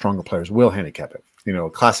kingdom, that stronger players will handicap it. You know,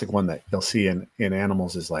 a classic one that you'll see in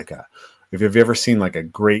animals is like if you've ever seen like a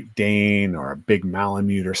Great Dane or a big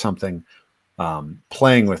Malamute or something,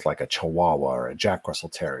 playing with like a Chihuahua or a Jack Russell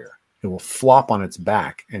Terrier, it will flop on its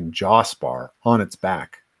back and jaw spar on its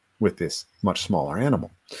back with this much smaller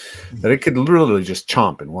animal that it could literally just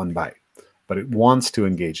chomp in one bite, but it wants to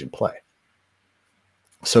engage in play.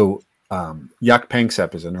 So Jaak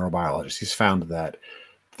Panksepp is a neurobiologist. He's found that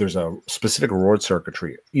there's a specific reward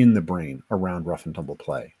circuitry in the brain around rough and tumble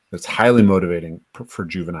play that's highly motivating for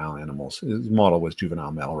juvenile animals. His model was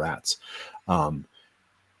juvenile male rats.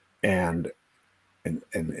 And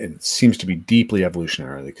it seems to be deeply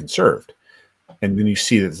evolutionarily conserved. And then you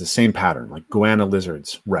see that it's the same pattern, like goanna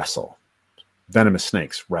lizards wrestle, venomous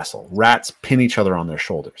snakes wrestle, rats pin each other on their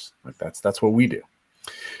shoulders. Like that's what we do.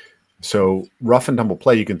 So rough and tumble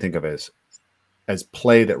play you can think of as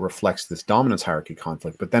play that reflects this dominance hierarchy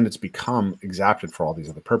conflict, but then it's become exapted for all these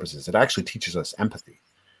other purposes. It actually teaches us empathy,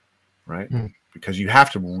 right? Because you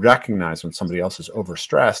have to recognize when somebody else is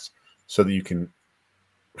overstressed so that you can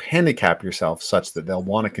handicap yourself such that they'll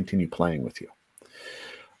want to continue playing with you.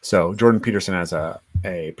 So Jordan Peterson has a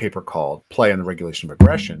paper called Play and the Regulation of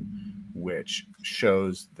Aggression, which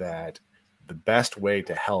shows that the best way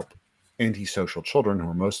to help antisocial children, who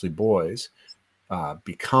are mostly boys,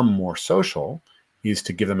 become more social is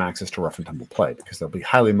to give them access to rough and tumble play, because they'll be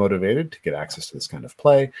highly motivated to get access to this kind of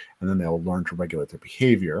play, and then they'll learn to regulate their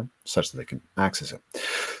behavior such that they can access it.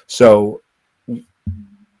 So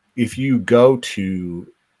if you go to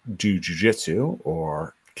do jiu-jitsu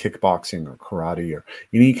or kickboxing or karate or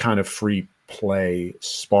any kind of free play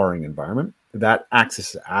sparring environment, that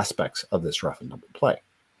accesses aspects of this rough and tumble play.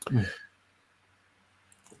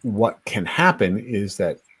 What can happen is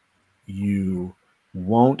that you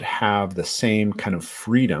won't have the same kind of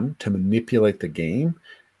freedom to manipulate the game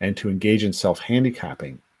and to engage in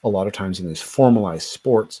self-handicapping a lot of times in these formalized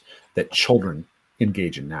sports that children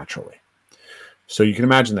engage in naturally. So you can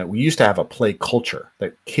imagine that we used to have a play culture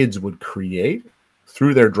that kids would create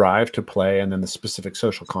through their drive to play and then the specific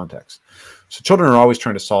social context. So children are always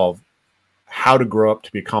trying to solve how to grow up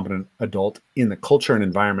to be a competent adult in the culture and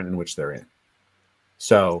environment in which they're in.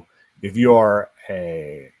 So if you're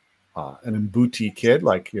an Mbuti kid,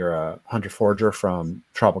 like you're a hunter-forager from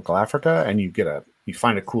tropical Africa, and you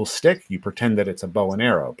find a cool stick, you pretend that it's a bow and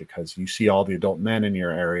arrow because you see all the adult men in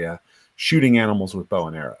your area shooting animals with bow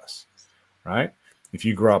and arrows, right? If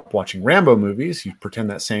you grow up watching Rambo movies, you pretend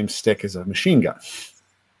that same stick is a machine gun.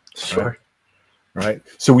 Sure. Right?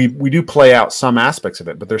 So we do play out some aspects of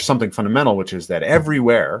it, but there's something fundamental, which is that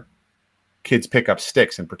everywhere kids pick up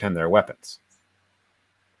sticks and pretend they're weapons.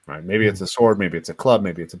 Right? Maybe it's a sword, maybe it's a club,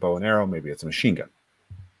 maybe it's a bow and arrow, maybe it's a machine gun.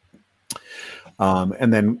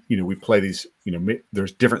 And then, we play these,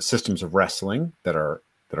 there's different systems of wrestling that are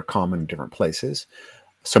common in different places.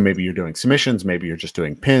 So maybe you're doing submissions, maybe you're just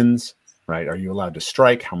doing pins. right? Are you allowed to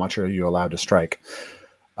strike? How much are you allowed to strike?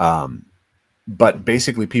 But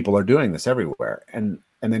basically people are doing this everywhere. And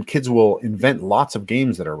then kids will invent lots of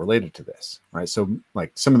games that are related to this, right? So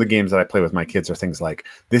like some of the games that I play with my kids are things like,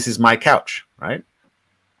 this is my couch, right?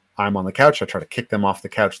 I'm on the couch. I try to kick them off the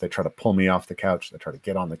couch. They try to pull me off the couch. They try to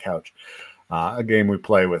get on the couch. A game we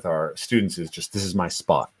play with our students is just, this is my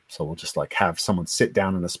spot. So we'll just like have someone sit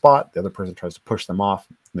down in a spot. The other person tries to push them off.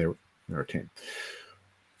 And they're a team.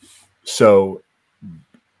 So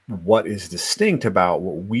what is distinct about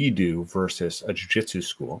what we do versus a jiu-jitsu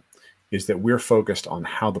school is that we're focused on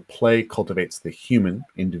how the play cultivates the human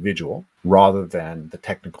individual rather than the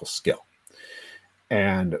technical skill.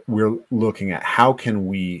 And we're looking at how can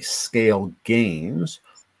we scale games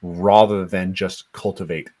rather than just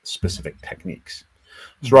cultivate specific techniques.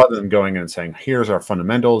 So rather than going in and saying, here's our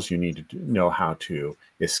fundamentals, you need to know how to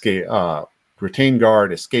escape, retain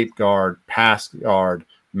guard, escape guard, pass guard,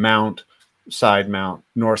 mount, side mount,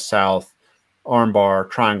 north-south, armbar,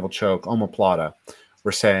 triangle choke, omoplata.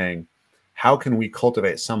 We're saying, how can we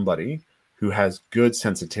cultivate somebody who has good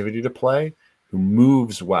sensitivity to play, who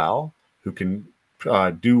moves well, who can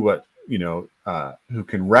do what, who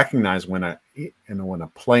can recognize when a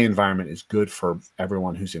play environment is good for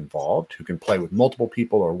everyone who's involved, who can play with multiple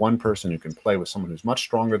people or one person who can play with someone who's much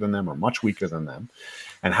stronger than them or much weaker than them.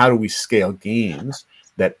 And how do we scale games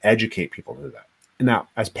that educate people to that? And now,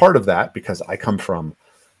 as part of that, because I come from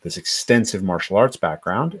this extensive martial arts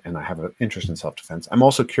background and I have an interest in self-defense, I'm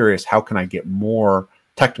also curious, how can I get more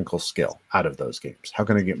technical skill out of those games? How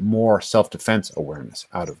can I get more self-defense awareness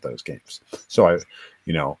out of those games? So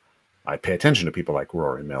I pay attention to people like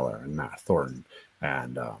Rory Miller and Matt Thornton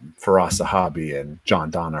and Faraz Zahabi and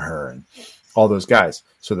John Danaher and all those guys,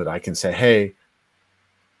 so that I can say, hey,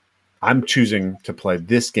 I'm choosing to play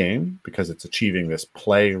this game because it's achieving this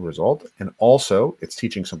play result, and also it's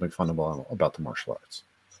teaching something fundamental about the martial arts.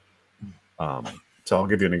 So I'll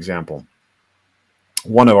give you an example.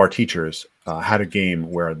 One of our teachers had a game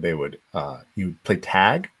where they would you play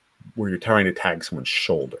tag, where you're trying to tag someone's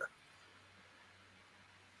shoulder.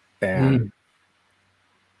 And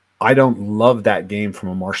I don't love that game from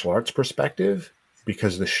a martial arts perspective,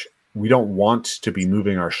 because we don't want to be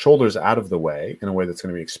moving our shoulders out of the way in a way that's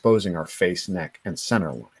going to be exposing our face, neck, and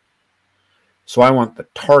center line. So I want the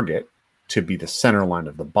target to be the center line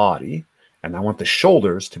of the body, and I want the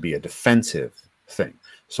shoulders to be a defensive thing.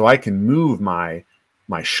 So I can move my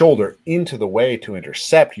shoulder into the way to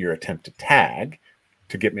intercept your attempt to tag,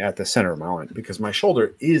 to get me at the center of my line, because my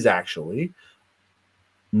shoulder is actually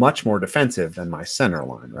much more defensive than my center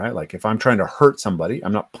line, right? Like if I'm trying to hurt somebody,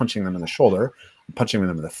 I'm not punching them in the shoulder, I'm punching them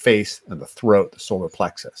in the face and the throat, the solar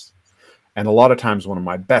plexus. And a lot of times one of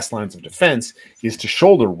my best lines of defense is to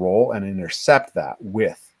shoulder roll and intercept that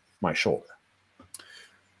with my shoulder.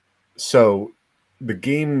 So the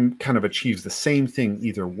game kind of achieves the same thing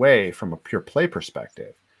either way from a pure play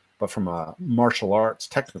perspective, but from a martial arts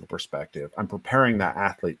technical perspective, I'm preparing that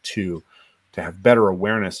athlete to have better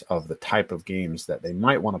awareness of the type of games that they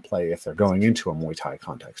might want to play if they're going into a Muay Thai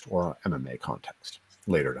context or an MMA context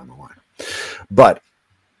later down the line. But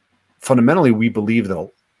fundamentally, we believe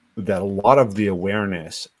that a lot of the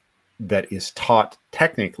awareness that is taught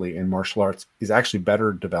technically in martial arts is actually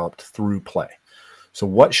better developed through play. So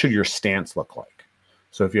what should your stance look like?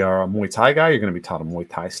 So if you are a Muay Thai guy, you're going to be taught a Muay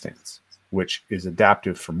Thai stance, which is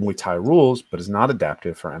adaptive for Muay Thai rules, but is not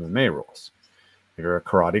adaptive for MMA rules. If you're a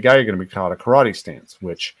karate guy, you're going to be taught a karate stance,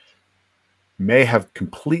 which may have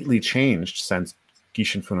completely changed since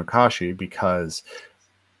Gishin Funakoshi, because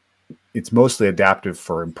it's mostly adaptive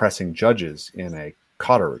for impressing judges in a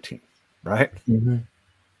kata routine, right? Mm-hmm.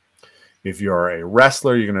 If you're a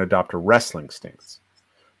wrestler, you're going to adopt a wrestling stance.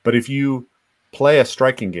 But if you play a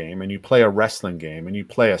striking game and you play a wrestling game and you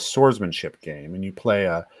play a swordsmanship game and you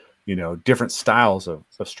play different styles of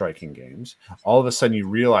striking games, all of a sudden you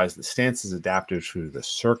realize that stance is adaptive to the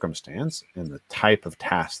circumstance and the type of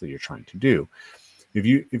task that you're trying to do. If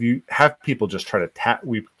you have people just try to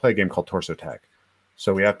we play a game called torso tag.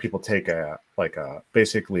 So we have people take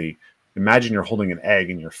basically imagine you're holding an egg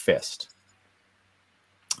in your fist.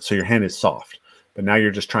 So your hand is soft, but now you're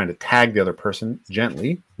just trying to tag the other person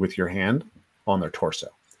gently with your hand on their torso.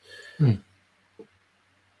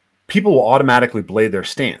 People will automatically blade their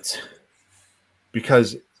stance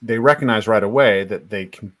because they recognize right away that they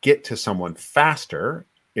can get to someone faster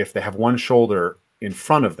if they have one shoulder in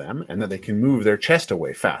front of them, and that they can move their chest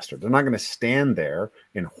away faster. They're not going to stand there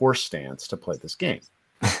in horse stance to play this game.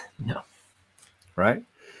 No. Right?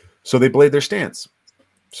 So they blade their stance.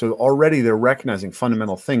 So already they're recognizing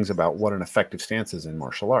fundamental things about what an effective stance is in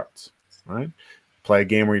martial arts. Right? Play a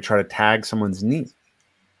game where you try to tag someone's knee.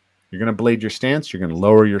 You're going to blade your stance. You're going to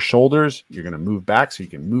lower your shoulders. You're going to move back so you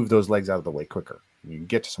can move those legs out of the way quicker. You can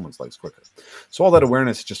get to someone's legs quicker. So all that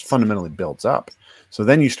awareness just fundamentally builds up. So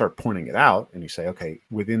then you start pointing it out and you say, okay,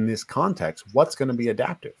 within this context, what's going to be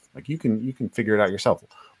adaptive? Like you can figure it out yourself.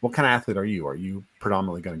 What kind of athlete are you? Are you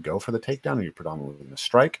predominantly going to go for the takedown? Are you predominantly going to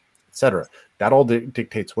strike, etc.? That all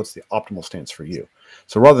dictates what's the optimal stance for you.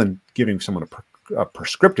 So rather than giving someone a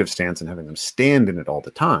prescriptive stance and having them stand in it all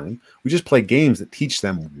the time, we just play games that teach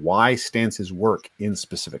them why stances work in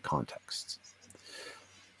specific contexts.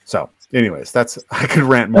 So anyways, I could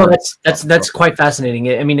rant more. No, that's quite fascinating.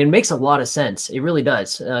 I mean, it makes a lot of sense. It really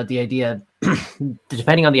does. The idea,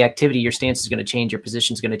 depending on the activity, your stance is going to change, your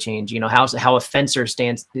position is going to change. You know, how a fencer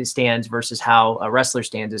stands versus how a wrestler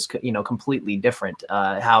stands is, you know, completely different.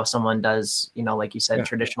 How someone does, you know, like you said,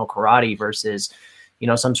 traditional karate versus, you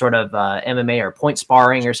know, some sort of MMA or point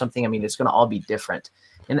sparring or something. I mean, it's going to all be different,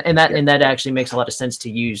 and that actually makes a lot of sense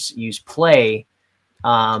to use play.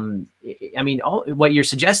 I mean, what you're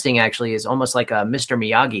suggesting actually is almost like a Mr.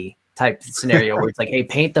 Miyagi type scenario where it's like, hey,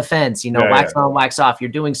 paint the fence, you know, wax on, wax off. You're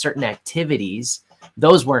doing certain activities.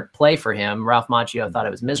 Those weren't play for him. Ralph Macchio thought it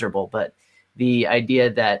was miserable, but the idea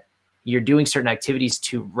that you're doing certain activities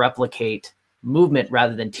to replicate movement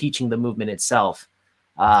rather than teaching the movement itself,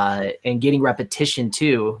 and getting repetition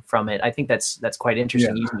too from it. I think that's quite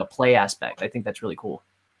interesting using the play aspect. I think that's really cool.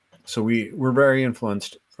 So we're very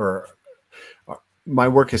influenced, or my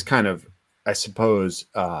work is kind of, I suppose,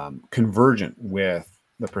 convergent with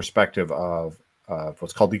the perspective of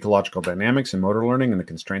what's called ecological dynamics and motor learning and the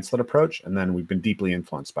constraints-led approach. And then we've been deeply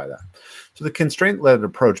influenced by that. So the constraint-led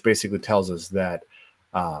approach basically tells us that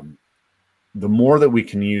the more that we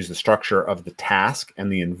can use the structure of the task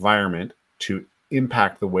and the environment to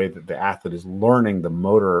impact the way that the athlete is learning the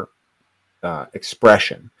motor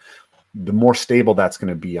expression, the more stable that's going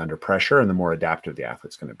to be under pressure and the more adaptive the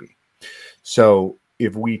athlete's going to be. So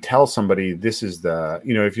if we tell somebody this is the,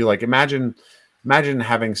 you know, if you like, imagine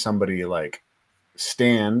having somebody like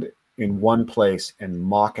stand in one place and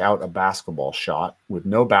mock out a basketball shot with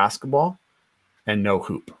no basketball and no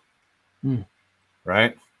hoop,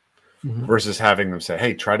 right? Mm-hmm. Versus having them say,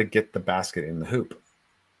 hey, try to get the basket in the hoop,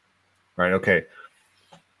 right? Okay.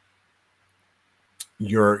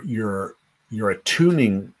 You're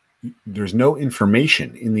attuning. There's no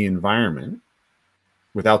information in the environment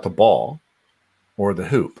without the ball or the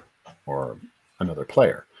hoop or another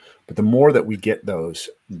player. But the more that we get the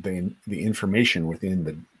information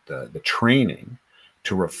within the training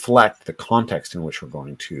to reflect the context in which we're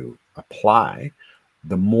going to apply,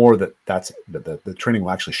 the more that's the training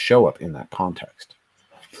will actually show up in that context.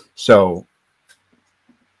 So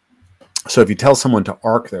if you tell someone to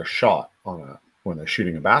arc their shot when they're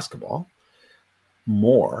shooting a basketball,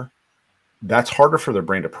 that's harder for their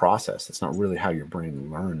brain to process. That's not really how your brain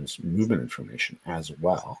learns movement information as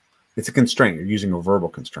well. It's a constraint. You're using a verbal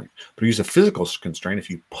constraint. But you use a physical constraint. If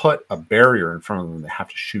you put a barrier in front of them they have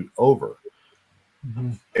to shoot over,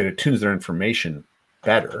 it attunes their information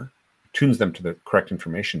better, tunes them to the correct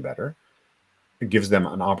information better. It gives them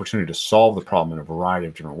an opportunity to solve the problem in a variety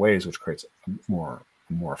of different ways, which creates a more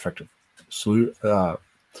effective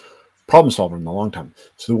problem solver in the long term.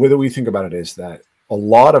 So the way that we think about it is that a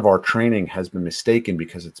lot of our training has been mistaken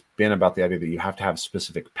because it's been about the idea that you have to have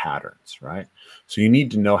specific patterns, right? So you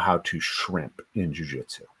need to know how to shrimp in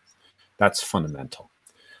jiu-jitsu. That's fundamental.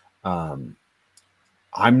 I'm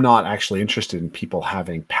not actually interested in people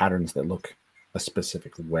having patterns that look a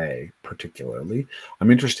specific way, particularly.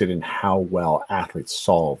 I'm interested in how well athletes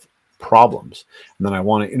solve problems. And then I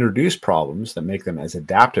want to introduce problems that make them as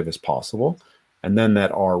adaptive as possible, and then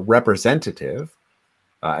that are representative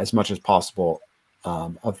as much as possible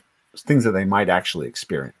of things that they might actually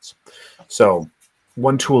experience. So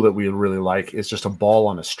one tool that we really like is just a ball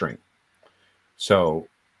on a string. So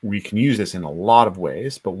we can use this in a lot of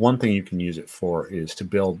ways, but one thing you can use it for is to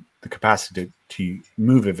build the capacity to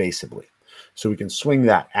move evasively. So we can swing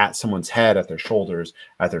that at someone's head, at their shoulders,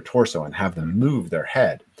 at their torso, and have them move their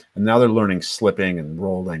head. And now they're learning slipping and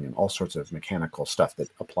rolling and all sorts of mechanical stuff that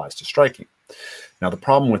applies to striking. Now, the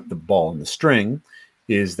problem with the ball and the string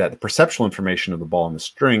is that the perceptual information of the ball and the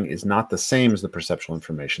string is not the same as the perceptual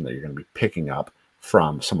information that you're going to be picking up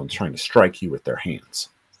from someone trying to strike you with their hands,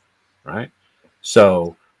 right?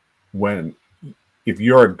 So if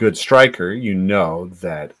you're a good striker, you know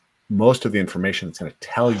that most of the information that's going to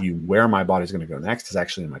tell you where my body's going to go next is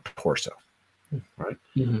actually in my torso, right?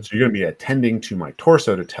 Mm-hmm. So you're going to be attending to my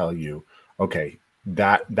torso to tell you, okay,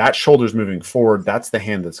 that shoulder's moving forward. That's the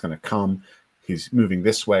hand that's going to come. He's moving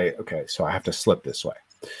this way. Okay, so I have to slip this way.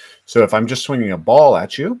 So if I'm just swinging a ball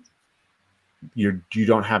at you, you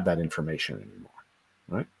don't have that information anymore,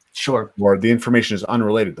 right? Sure. Or the information is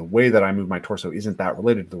unrelated. The way that I move my torso isn't that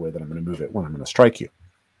related to the way that I'm going to move it when I'm going to strike you.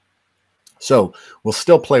 So we'll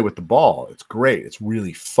still play with the ball. It's great. It's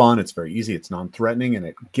really fun. It's very easy. It's non-threatening, and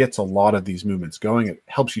it gets a lot of these movements going. It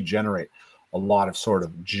helps you generate a lot of sort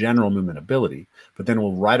of general movement ability, but then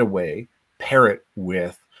we'll right away pair it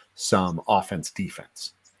with some offense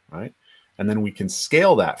defense, right? And then we can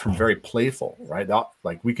scale that from very playful, right?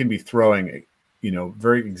 Like we can be throwing,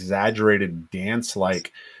 very exaggerated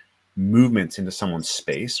dance-like movements into someone's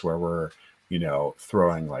space where we're,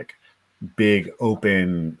 throwing like big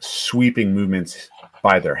open sweeping movements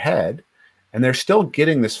by their head. And they're still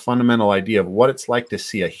getting this fundamental idea of what it's like to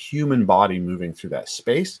see a human body moving through that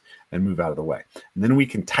space and move out of the way. And then we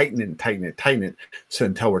can tighten it and tighten it, and tighten it. So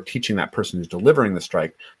until we're teaching that person who's delivering the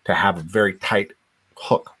strike to have a very tight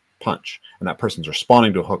hook punch. And that person's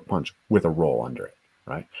responding to a hook punch with a roll under it,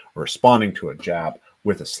 right? Or responding to a jab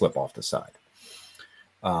with a slip off the side.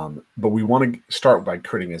 But we want to start by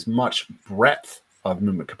creating as much breadth of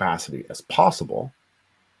movement capacity as possible,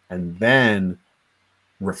 and then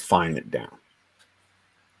refine it down.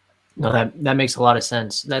 No, that makes a lot of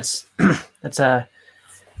sense. It's a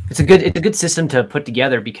good system to put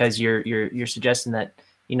together, because you're suggesting that,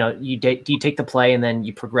 you take the play and then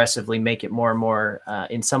you progressively make it more and more,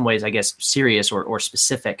 in some ways, I guess, serious or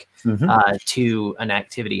specific to an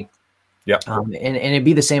activity. Yeah. And it'd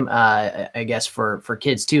be the same, I guess, for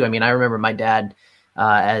kids too. I mean, I remember my dad,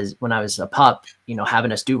 as when I was a pup,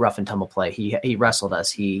 having us do rough and tumble play. He wrestled us.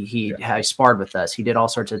 He sparred with us. He did all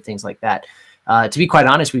sorts of things like that. To be quite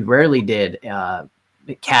honest, we rarely did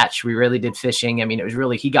catch. We rarely did fishing. I mean, it was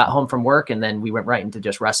really, he got home from work and then we went right into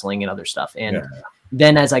just wrestling and other stuff. And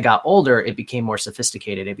then as I got older, it became more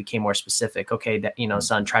sophisticated. It became more specific. Okay, that,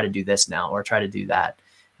 son, try to do this now, or try to do that.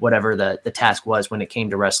 Whatever the task was when it came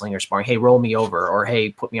to wrestling or sparring. Hey, roll me over, or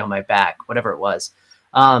hey, put me on my back, whatever it was.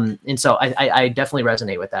 And so I definitely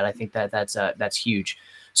resonate with that. I think that's huge.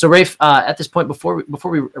 So Rafe, at this point, before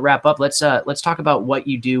we wrap up, let's talk about what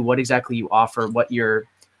you do, what exactly you offer, what you're,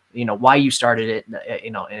 why you started it,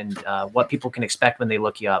 and what people can expect when they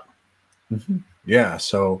look you up. Mm-hmm. Yeah.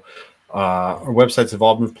 So our website's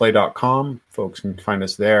evolvemoveplay.com. Folks can find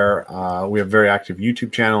us there. We have a very active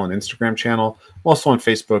YouTube channel and Instagram channel. I'm also on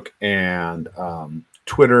Facebook and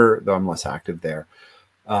Twitter, though I'm less active there.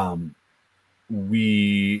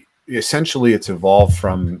 It's evolved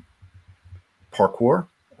from parkour.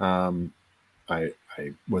 I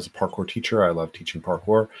was a parkour teacher. I love teaching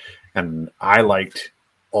parkour, and I liked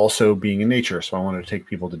also being in nature. So I wanted to take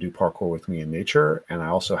people to do parkour with me in nature. And I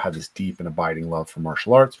also had this deep and abiding love for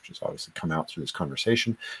martial arts, which has obviously come out through this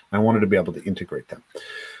conversation. And I wanted to be able to integrate them.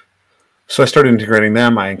 So I started integrating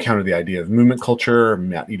them. I encountered the idea of movement culture,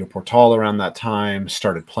 met Ido Portal around that time,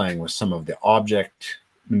 started playing with some of the object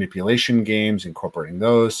manipulation games, incorporating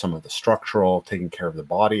those, some of the structural, taking care of the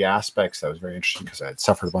body aspects. That was very interesting because I had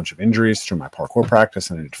suffered a bunch of injuries through my parkour practice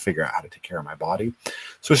and I needed to figure out how to take care of my body.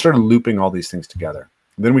 So I started looping all these things together.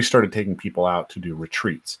 Then we started taking people out to do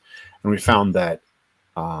retreats. And we found that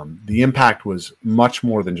the impact was much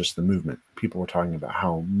more than just the movement. People were talking about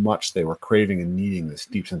how much they were craving and needing this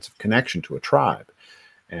deep sense of connection to a tribe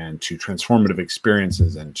and to transformative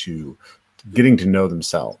experiences and to getting to know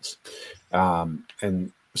themselves.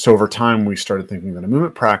 And so over time, we started thinking that a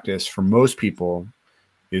movement practice for most people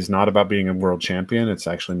is not about being a world champion. It's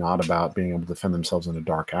actually not about being able to defend themselves in a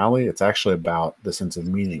dark alley. It's actually about the sense of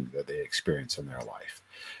meaning that they experience in their life.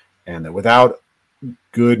 And that without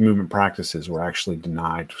good movement practices, we're actually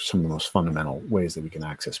denied some of the most fundamental ways that we can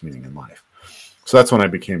access meaning in life. So that's when I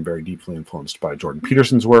became very deeply influenced by Jordan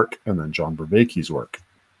Peterson's work and then John Vervaeke's work.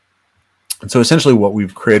 And so essentially what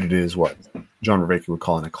we've created is what John Vervaeke would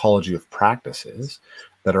call an ecology of practices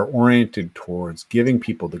that are oriented towards giving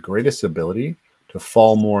people the greatest ability to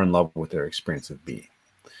fall more in love with their experience of being.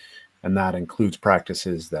 And that includes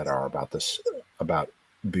practices that are about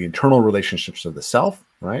the internal relationships of the self,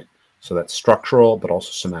 right? So that's structural, but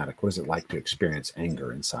also somatic. What is it like to experience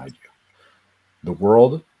anger inside you? The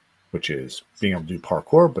world, which is being able to do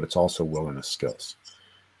parkour, but it's also wilderness skills.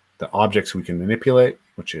 The objects we can manipulate,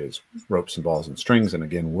 which is ropes and balls and strings, and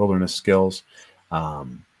again, wilderness skills.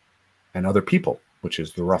 And other people, which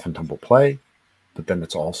is the rough and tumble play, but then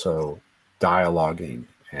it's also dialoguing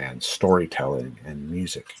and storytelling and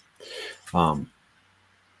music. And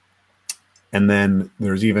then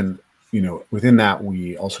there's even, within that,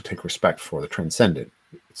 we also take respect for the transcendent.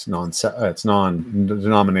 It's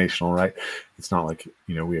non-denominational, right? It's not like,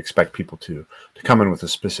 we expect people to come in with a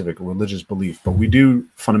specific religious belief, but we do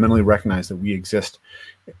fundamentally recognize that we exist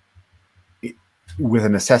with a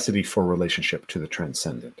necessity for relationship to the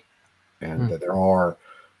transcendent. And that there are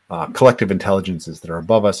collective intelligences that are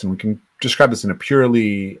above us. And we can describe this in a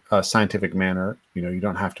purely scientific manner. You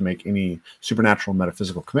don't have to make any supernatural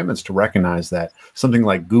metaphysical commitments to recognize that something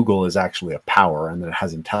like Google is actually a power and that it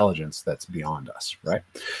has intelligence that's beyond us, right?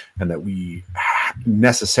 And that we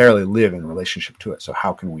necessarily live in relationship to it. So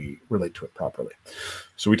how can we relate to it properly?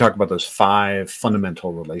 So we talk about those 5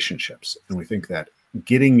 fundamental relationships. And we think that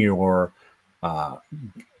getting your,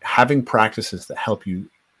 having practices that help you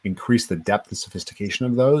increase the depth and sophistication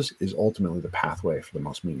of those is ultimately the pathway for the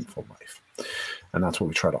most meaningful life. And that's what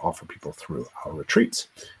we try to offer people through our retreats.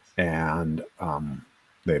 And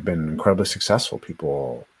they've been incredibly successful.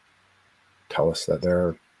 People tell us that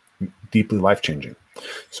they're deeply life-changing.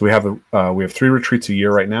 So we have 3 retreats a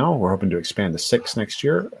year right now. We're hoping to expand to 6 next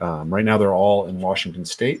year. Right now they're all in Washington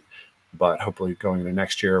State, but hopefully going into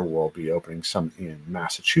next year, we'll be opening some in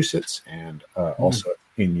Massachusetts and also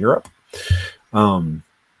in Europe.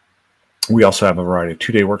 We also have a variety of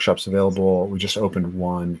 2-day workshops available. We just opened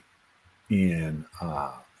one in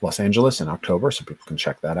Los Angeles in October, so people can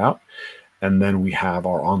check that out. And then we have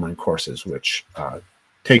our online courses, which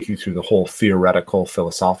take you through the whole theoretical,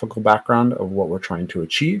 philosophical background of what we're trying to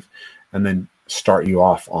achieve, and then start you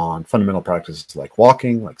off on fundamental practices like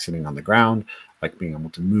walking, like sitting on the ground, like being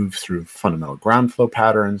able to move through fundamental ground flow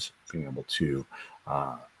patterns, being able to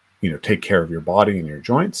take care of your body and your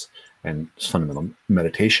joints, and fundamental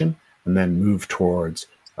meditation. And then move towards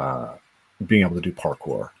being able to do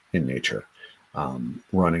parkour in nature,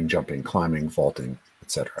 running, jumping, climbing, vaulting,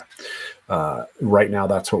 etc. Right now,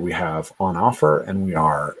 that's what we have on offer, and we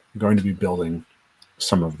are going to be building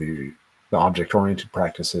some of the object-oriented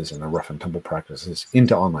practices and the rough and tumble practices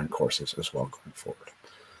into online courses as well going forward.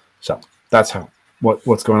 So that's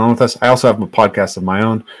what's going on with us. I also have a podcast of my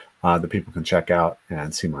own that people can check out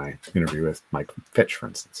and see my interview with Mike Fitch, for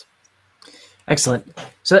instance. Excellent.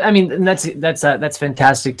 So, I mean, that's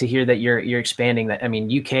fantastic to hear that you're expanding that. I mean,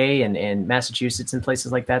 UK and Massachusetts and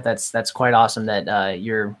places like that. That's quite awesome that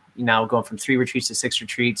you're now going from 3 retreats to 6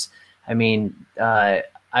 retreats. I mean,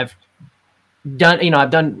 I've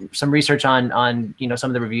done some research on some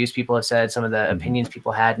of the reviews people have said, some of the opinions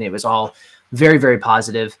people had, and it was all very, very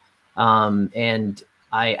positive. And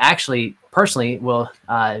I actually personally will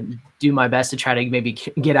do my best to try to maybe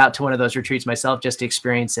get out to one of those retreats myself just to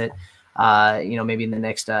experience it. Maybe in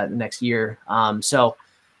the next year. So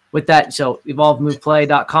with that, so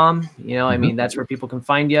evolvemoveplay.com, I mean, that's where people can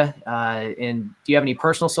find you. And do you have any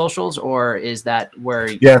personal socials, or is that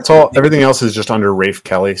where? Yeah, everything else is just under Rafe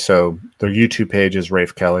Kelly. So their YouTube page is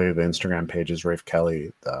Rafe Kelly. The Instagram page is Rafe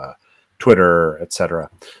Kelly, the Twitter, etc.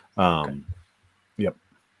 Yep.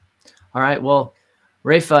 All right. Well,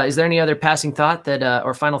 Rafe, is there any other passing thought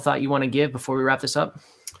or final thought you want to give before we wrap this up?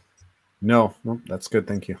 No, that's good.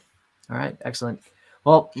 Thank you. All right. Excellent.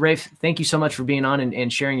 Well, Rafe, thank you so much for being on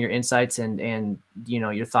and sharing your insights and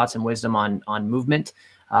your thoughts and wisdom on movement.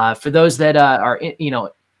 For those that are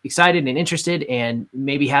excited and interested and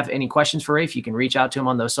maybe have any questions for Rafe, you can reach out to him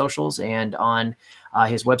on those socials and on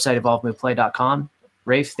his website, evolvemoveplay.com.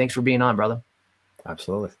 Rafe, thanks for being on, brother.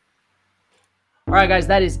 Absolutely. All right, guys,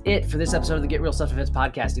 that is it for this episode of the Get Real Self-Defense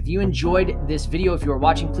podcast. If you enjoyed this video, if you are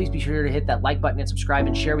watching, please be sure to hit that like button and subscribe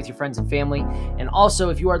and share with your friends and family. And also,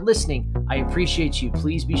 if you are listening, I appreciate you.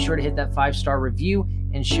 Please be sure to hit that 5-star review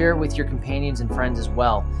and share with your companions and friends as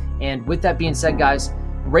well. And with that being said, guys,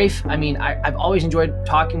 Rafe, I mean, I've always enjoyed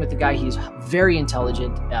talking with the guy. He's very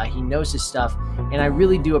intelligent. He knows his stuff. And I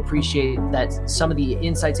really do appreciate that some of the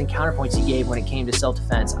insights and counterpoints he gave when it came to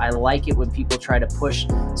self-defense. I like it when people try to push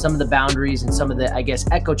some of the boundaries and some of the,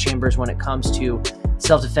 echo chambers when it comes to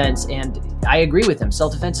self-defense. And I agree with him.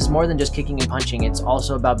 Self-defense is more than just kicking and punching. It's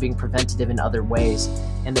also about being preventative in other ways.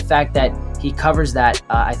 And the fact that he covers that,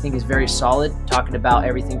 I think is very solid, talking about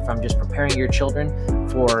everything from just preparing your children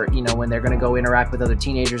for, when they're going to go interact with other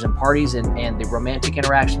teenagers and parties and the romantic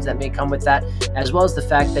interactions that may come with that, as well as the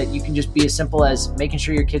fact that you can just be as simple as making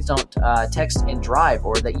sure your kids don't text and drive,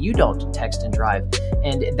 or that you don't text and drive,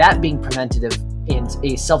 and that being preventative in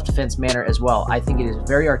a self-defense manner as well. I think it is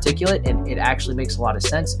very articulate and it actually makes a lot of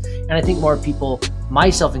sense. And I think more people,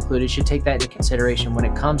 myself included, should take that into consideration when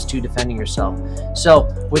it comes to defending yourself. So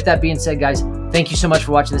with that being said, guys, thank you so much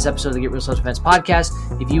for watching this episode of the Get Real Self-Defense podcast.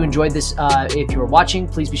 If you enjoyed this, if you are watching,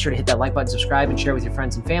 please be sure to hit that like button, subscribe, and share with your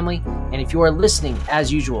friends and family. And if you are listening,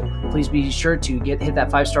 as usual, please be sure to hit that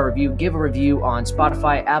 5-star review, give a review on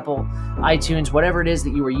Spotify, Apple, iTunes, whatever it is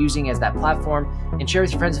that you are using as that platform, and share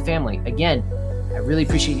with your friends and family. Again, I really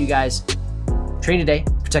appreciate you guys. Train today,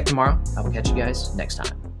 protect tomorrow. I will catch you guys next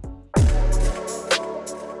time.